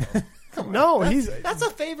fight. No, that's a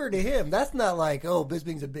favor to him. That's not like, oh,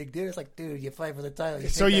 Bisping's a big dude. It's like, dude, you fight for the title.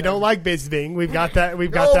 So you don't like Bisping? We've got that.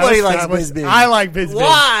 Nobody likes Bisping. I like Bisping.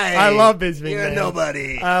 Why? I love Bisping. You're a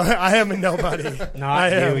nobody. I am a nobody.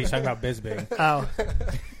 Not you. He's talking about Bisping. Oh.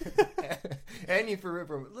 And you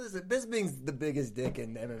listen, Bisping's the biggest dick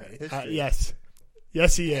in MMA history. Yes.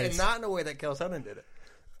 Yes, he is. And not in a way that Kel Sonnen did it.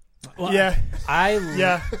 Well, yeah.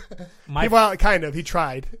 Well, kind of. He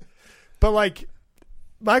tried. But,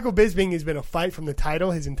 Michael Bisping has been a fight from the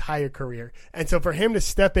title his entire career. And so for him to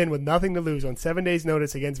step in with nothing to lose on 7 days'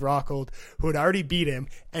 notice against Rockhold, who had already beat him,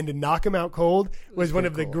 and to knock him out cold was one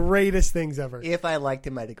of the greatest things ever. If I liked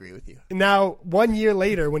him, I'd agree with you. Now, 1 year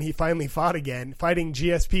later, when he finally fought again, fighting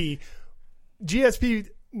GSP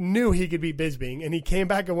knew he could beat Bisping, and he came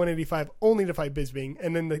back at 185 only to fight Bisping.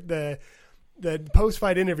 And then the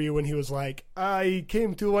post-fight interview when he was like, I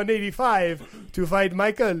came to 185 to fight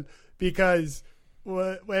Michael because,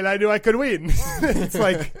 well, I knew I could win. It's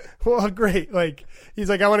like, well, great. He's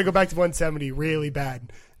like, I want to go back to 170 really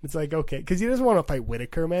bad. It's like, okay. Because he doesn't want to fight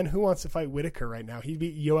Whitaker, man. Who wants to fight Whitaker right now? He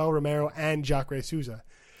beat Yoel Romero and Jacare Souza.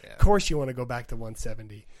 Yeah. Of course you want to go back to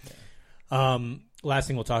 170. Yeah. Last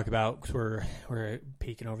thing we'll talk about, because we're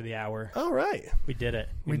peeking over the hour. All right. We did it.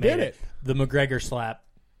 We did it. The McGregor slap.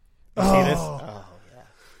 You see this? Oh,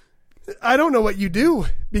 yeah. I don't know what you do,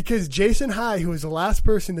 because Jason High, who was the last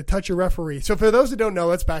person to touch a referee. So for those that don't know,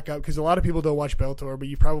 let's back up, because a lot of people don't watch Bellator, but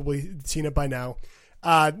you've probably seen it by now.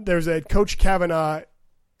 There's a Coach Kavanaugh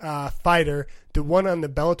fighter, the one on the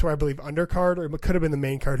Bellator, I believe, undercard, or it could have been the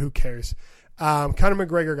main card. Who cares? Conor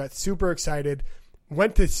McGregor got super excited,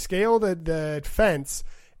 went to scale the fence,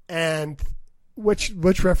 and which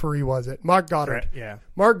referee was it? Mark Goddard. Yeah.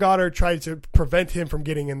 Mark Goddard tried to prevent him from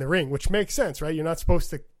getting in the ring, which makes sense, right? You're not supposed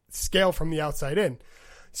to scale from the outside in.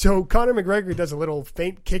 So Conor McGregor does a little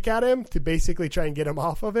feint kick at him to basically try and get him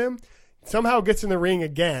off of him. Somehow gets in the ring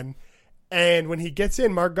again, and when he gets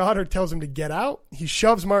in, Mark Goddard tells him to get out. He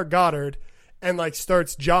shoves Mark Goddard and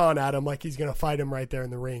starts jawing at him like he's going to fight him right there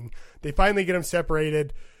in the ring. They finally get him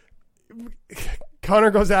separated.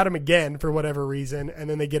 Conor goes at him again for whatever reason, and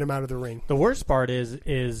then they get him out of the ring. The worst part is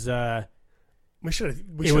we should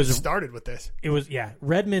have started with this. It was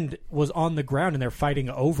Redmond was on the ground and they're fighting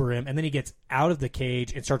over him, and then he gets out of the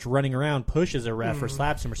cage and starts running around, pushes a ref or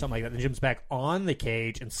slaps him or something like that. Then Jim's back on the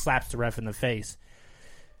cage and slaps the ref in the face.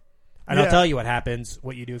 And I'll tell you what happens.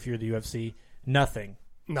 What you do if you're the UFC? Nothing.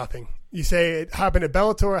 You say it happened at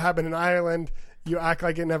Bellator, it happened in Ireland. You act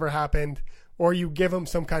like it never happened. Or you give him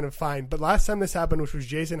some kind of fine. But last time this happened, which was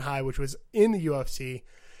Jason High, which was in the UFC,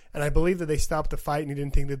 And I believe that they stopped the fight and he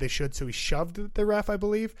didn't think that they should, so he shoved the ref, I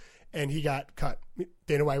believe, and he got cut.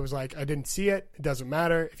 Dana White was like, I didn't see it. It doesn't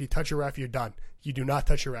matter. If you touch a ref, you're done. You do not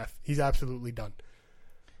touch a ref. He's absolutely done.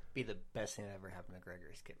 Be the best thing that ever happened to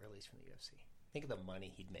McGregor is get released from the UFC. Think of the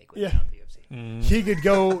money he'd make Yeah. without the UFC. He could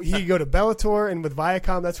go to Bellator, and with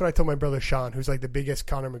Viacom, that's what I told my brother Sean, who's like the biggest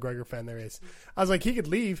Conor McGregor fan there is. I was like, he could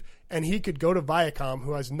leave and he could go to Viacom,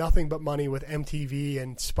 who has nothing but money with MTV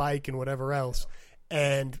and Spike and whatever else,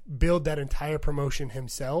 and build that entire promotion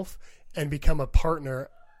himself and become a partner.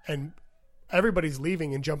 And everybody's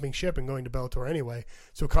leaving and jumping ship and going to Bellator anyway.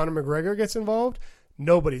 So Conor McGregor gets involved,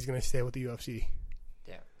 nobody's going to stay with the UFC.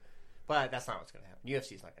 Yeah. But that's not what's going to happen.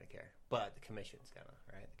 UFC's not going to care. But the commission's going to,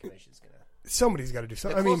 right? The commission's going to. Somebody's got to do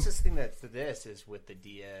something. The I mean, closest thing to this is with the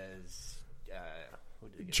Diaz, who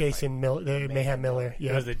did he get Jason Miller, Mayhem Miller. It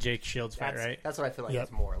Yeah. was the Jake Shields fight, right? That's what I feel like Yep.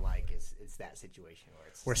 it's more like. It's that situation where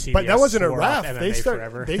it's. Where CBS But that wasn't a swore off ref. MMA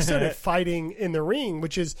forever. They started fighting in the ring,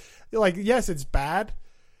 which is like, yes, it's bad.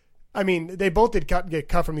 I mean, they both did get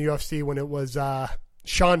cut from the UFC when it was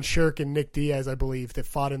Sean Shirk and Nick Diaz, I believe, that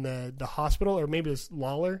fought in the hospital, or maybe it was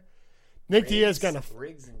Lawler. Nick Diaz got a.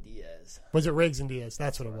 Riggs and Diaz. Was it Riggs and Diaz?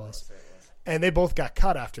 That's what it was. And they both got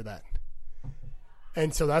cut after that.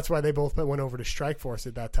 And so that's why they both went over to Strikeforce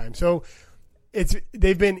at that time. So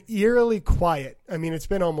they've been eerily quiet. I mean, it's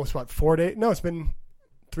been almost, 4 days? No, it's been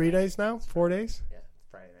 3 days now? 4 days? Yeah,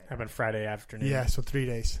 Friday night. Happened Friday afternoon. Yeah, so 3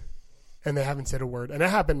 days. And they haven't said a word. And it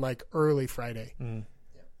happened like early Friday.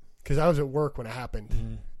 Because I was at work when it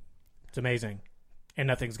happened. It's amazing. And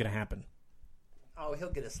nothing's going to happen. Oh,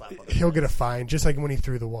 he'll get a slap on the He'll wrist. get a fine, just like when he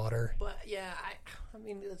threw the water. But yeah, I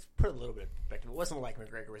mean, let's put a little bit of perspective. It wasn't like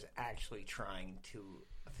McGregor was actually trying to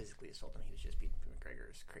physically assault him. He was just being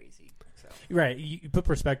McGregor's crazy. So Right. You put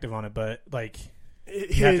perspective on it, but like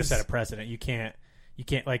you have to set a precedent. You can't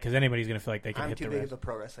like, because anybody's going to feel like they can I'm hit too the big ref. of a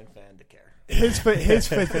pro wrestling fan to care.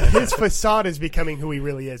 His facade is becoming who he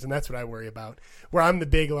really is, and that's what I worry about. Where I'm the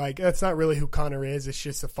big, like, that's not really who Conor is. It's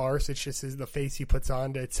just a farce. It's just the face he puts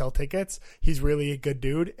on to sell tickets. He's really a good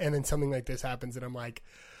dude, and then something like this happens, and I'm like,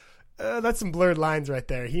 that's some blurred lines right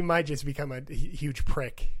there. He might just become a huge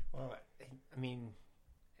prick. Well, I mean,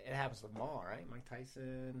 it happens to them all, right? Mike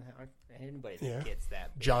Tyson, anybody that gets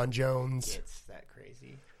that big, John Jones, gets that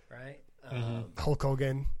crazy, right? Hulk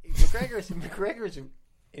Hogan. McGregor's an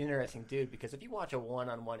interesting dude because if you watch a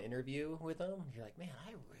one-on-one interview with him, you're like, man,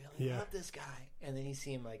 I really love this guy. And then you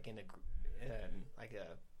see him like in a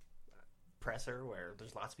presser where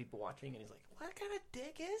there's lots of people watching, and he's like, what kind of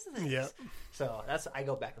dick is this? Yeah. So I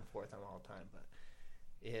go back and forth on him all the time, but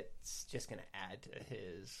it's just going to add to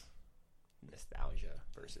his nostalgia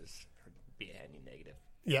versus being any negative.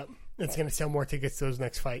 Yep. It's going to sell more tickets to his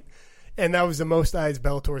next fight. And that was the most eyes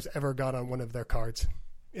Bellator's ever got on one of their cards,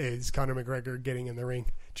 is Conor McGregor getting in the ring.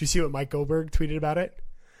 Did you see what Mike Goldberg tweeted about it?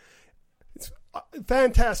 It's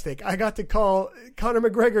fantastic. I got to call Conor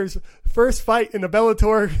McGregor's first fight in the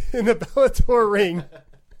Bellator ring.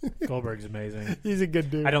 Goldberg's amazing. He's a good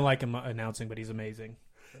dude. I don't like him announcing, but he's amazing.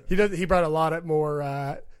 He brought a lot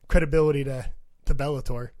more credibility to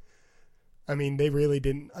Bellator. I mean, they really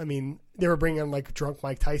didn't. I mean, they were bringing on like drunk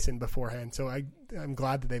Mike Tyson beforehand, so I'm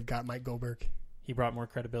glad that they've got Mike Goldberg. He brought more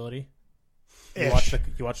credibility. Ish.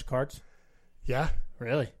 You watch the cards? Yeah.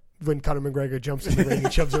 Really? When Conor McGregor jumps in the ring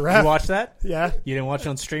and shoves a ref. You watch that? Yeah. You didn't watch it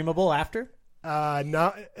on Streamable after?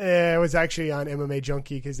 No, it was actually on MMA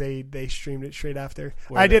Junkie because they streamed it straight after.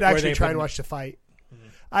 Where I did they- where actually they try put- and watch the fight.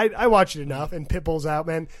 I watched it enough, and Pitbull's out,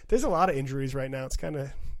 man. There's a lot of injuries right now. It's kind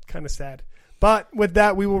of sad. But with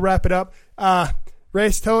that, we will wrap it up.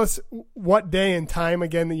 Race, tell us what day and time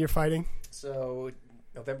again that you're fighting. So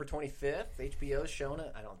November 25th, HBO's showing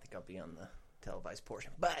it. I don't think I'll be on the televised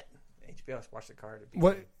portion, but HBO's watch the card.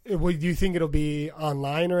 What do you think it'll be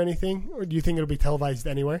online or anything, or do you think it'll be televised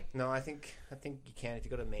anywhere? No, I think you can. If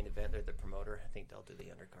you go to the main event, they're the promoter. I think they'll do the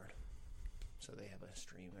undercard. So they have a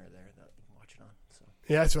streamer there that you can watch it on. So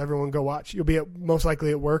Yeah, so everyone go watch. You'll be most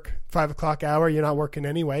likely at work, 5 o'clock hour. You're not working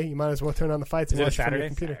anyway. You might as well turn on the fights and Is it watch it from Saturday? your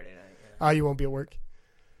computer. Saturday night. Yeah. Oh, you won't be at work.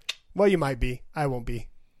 Well, you might be. I won't be.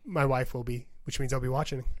 My wife will be, which means I'll be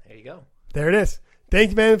watching. There you go. There it is.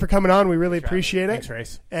 Thank you, man, for coming on. We really Thanks for having appreciate it. Thanks,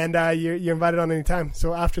 Race. And you're invited on any time.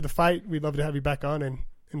 So after the fight, we'd love to have you back on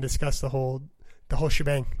and discuss the whole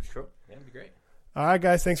shebang. Sure. Yeah, that'd be great. All right,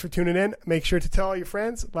 guys. Thanks for tuning in. Make sure to tell all your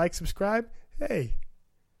friends, like, subscribe. Hey,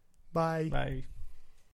 bye. Bye.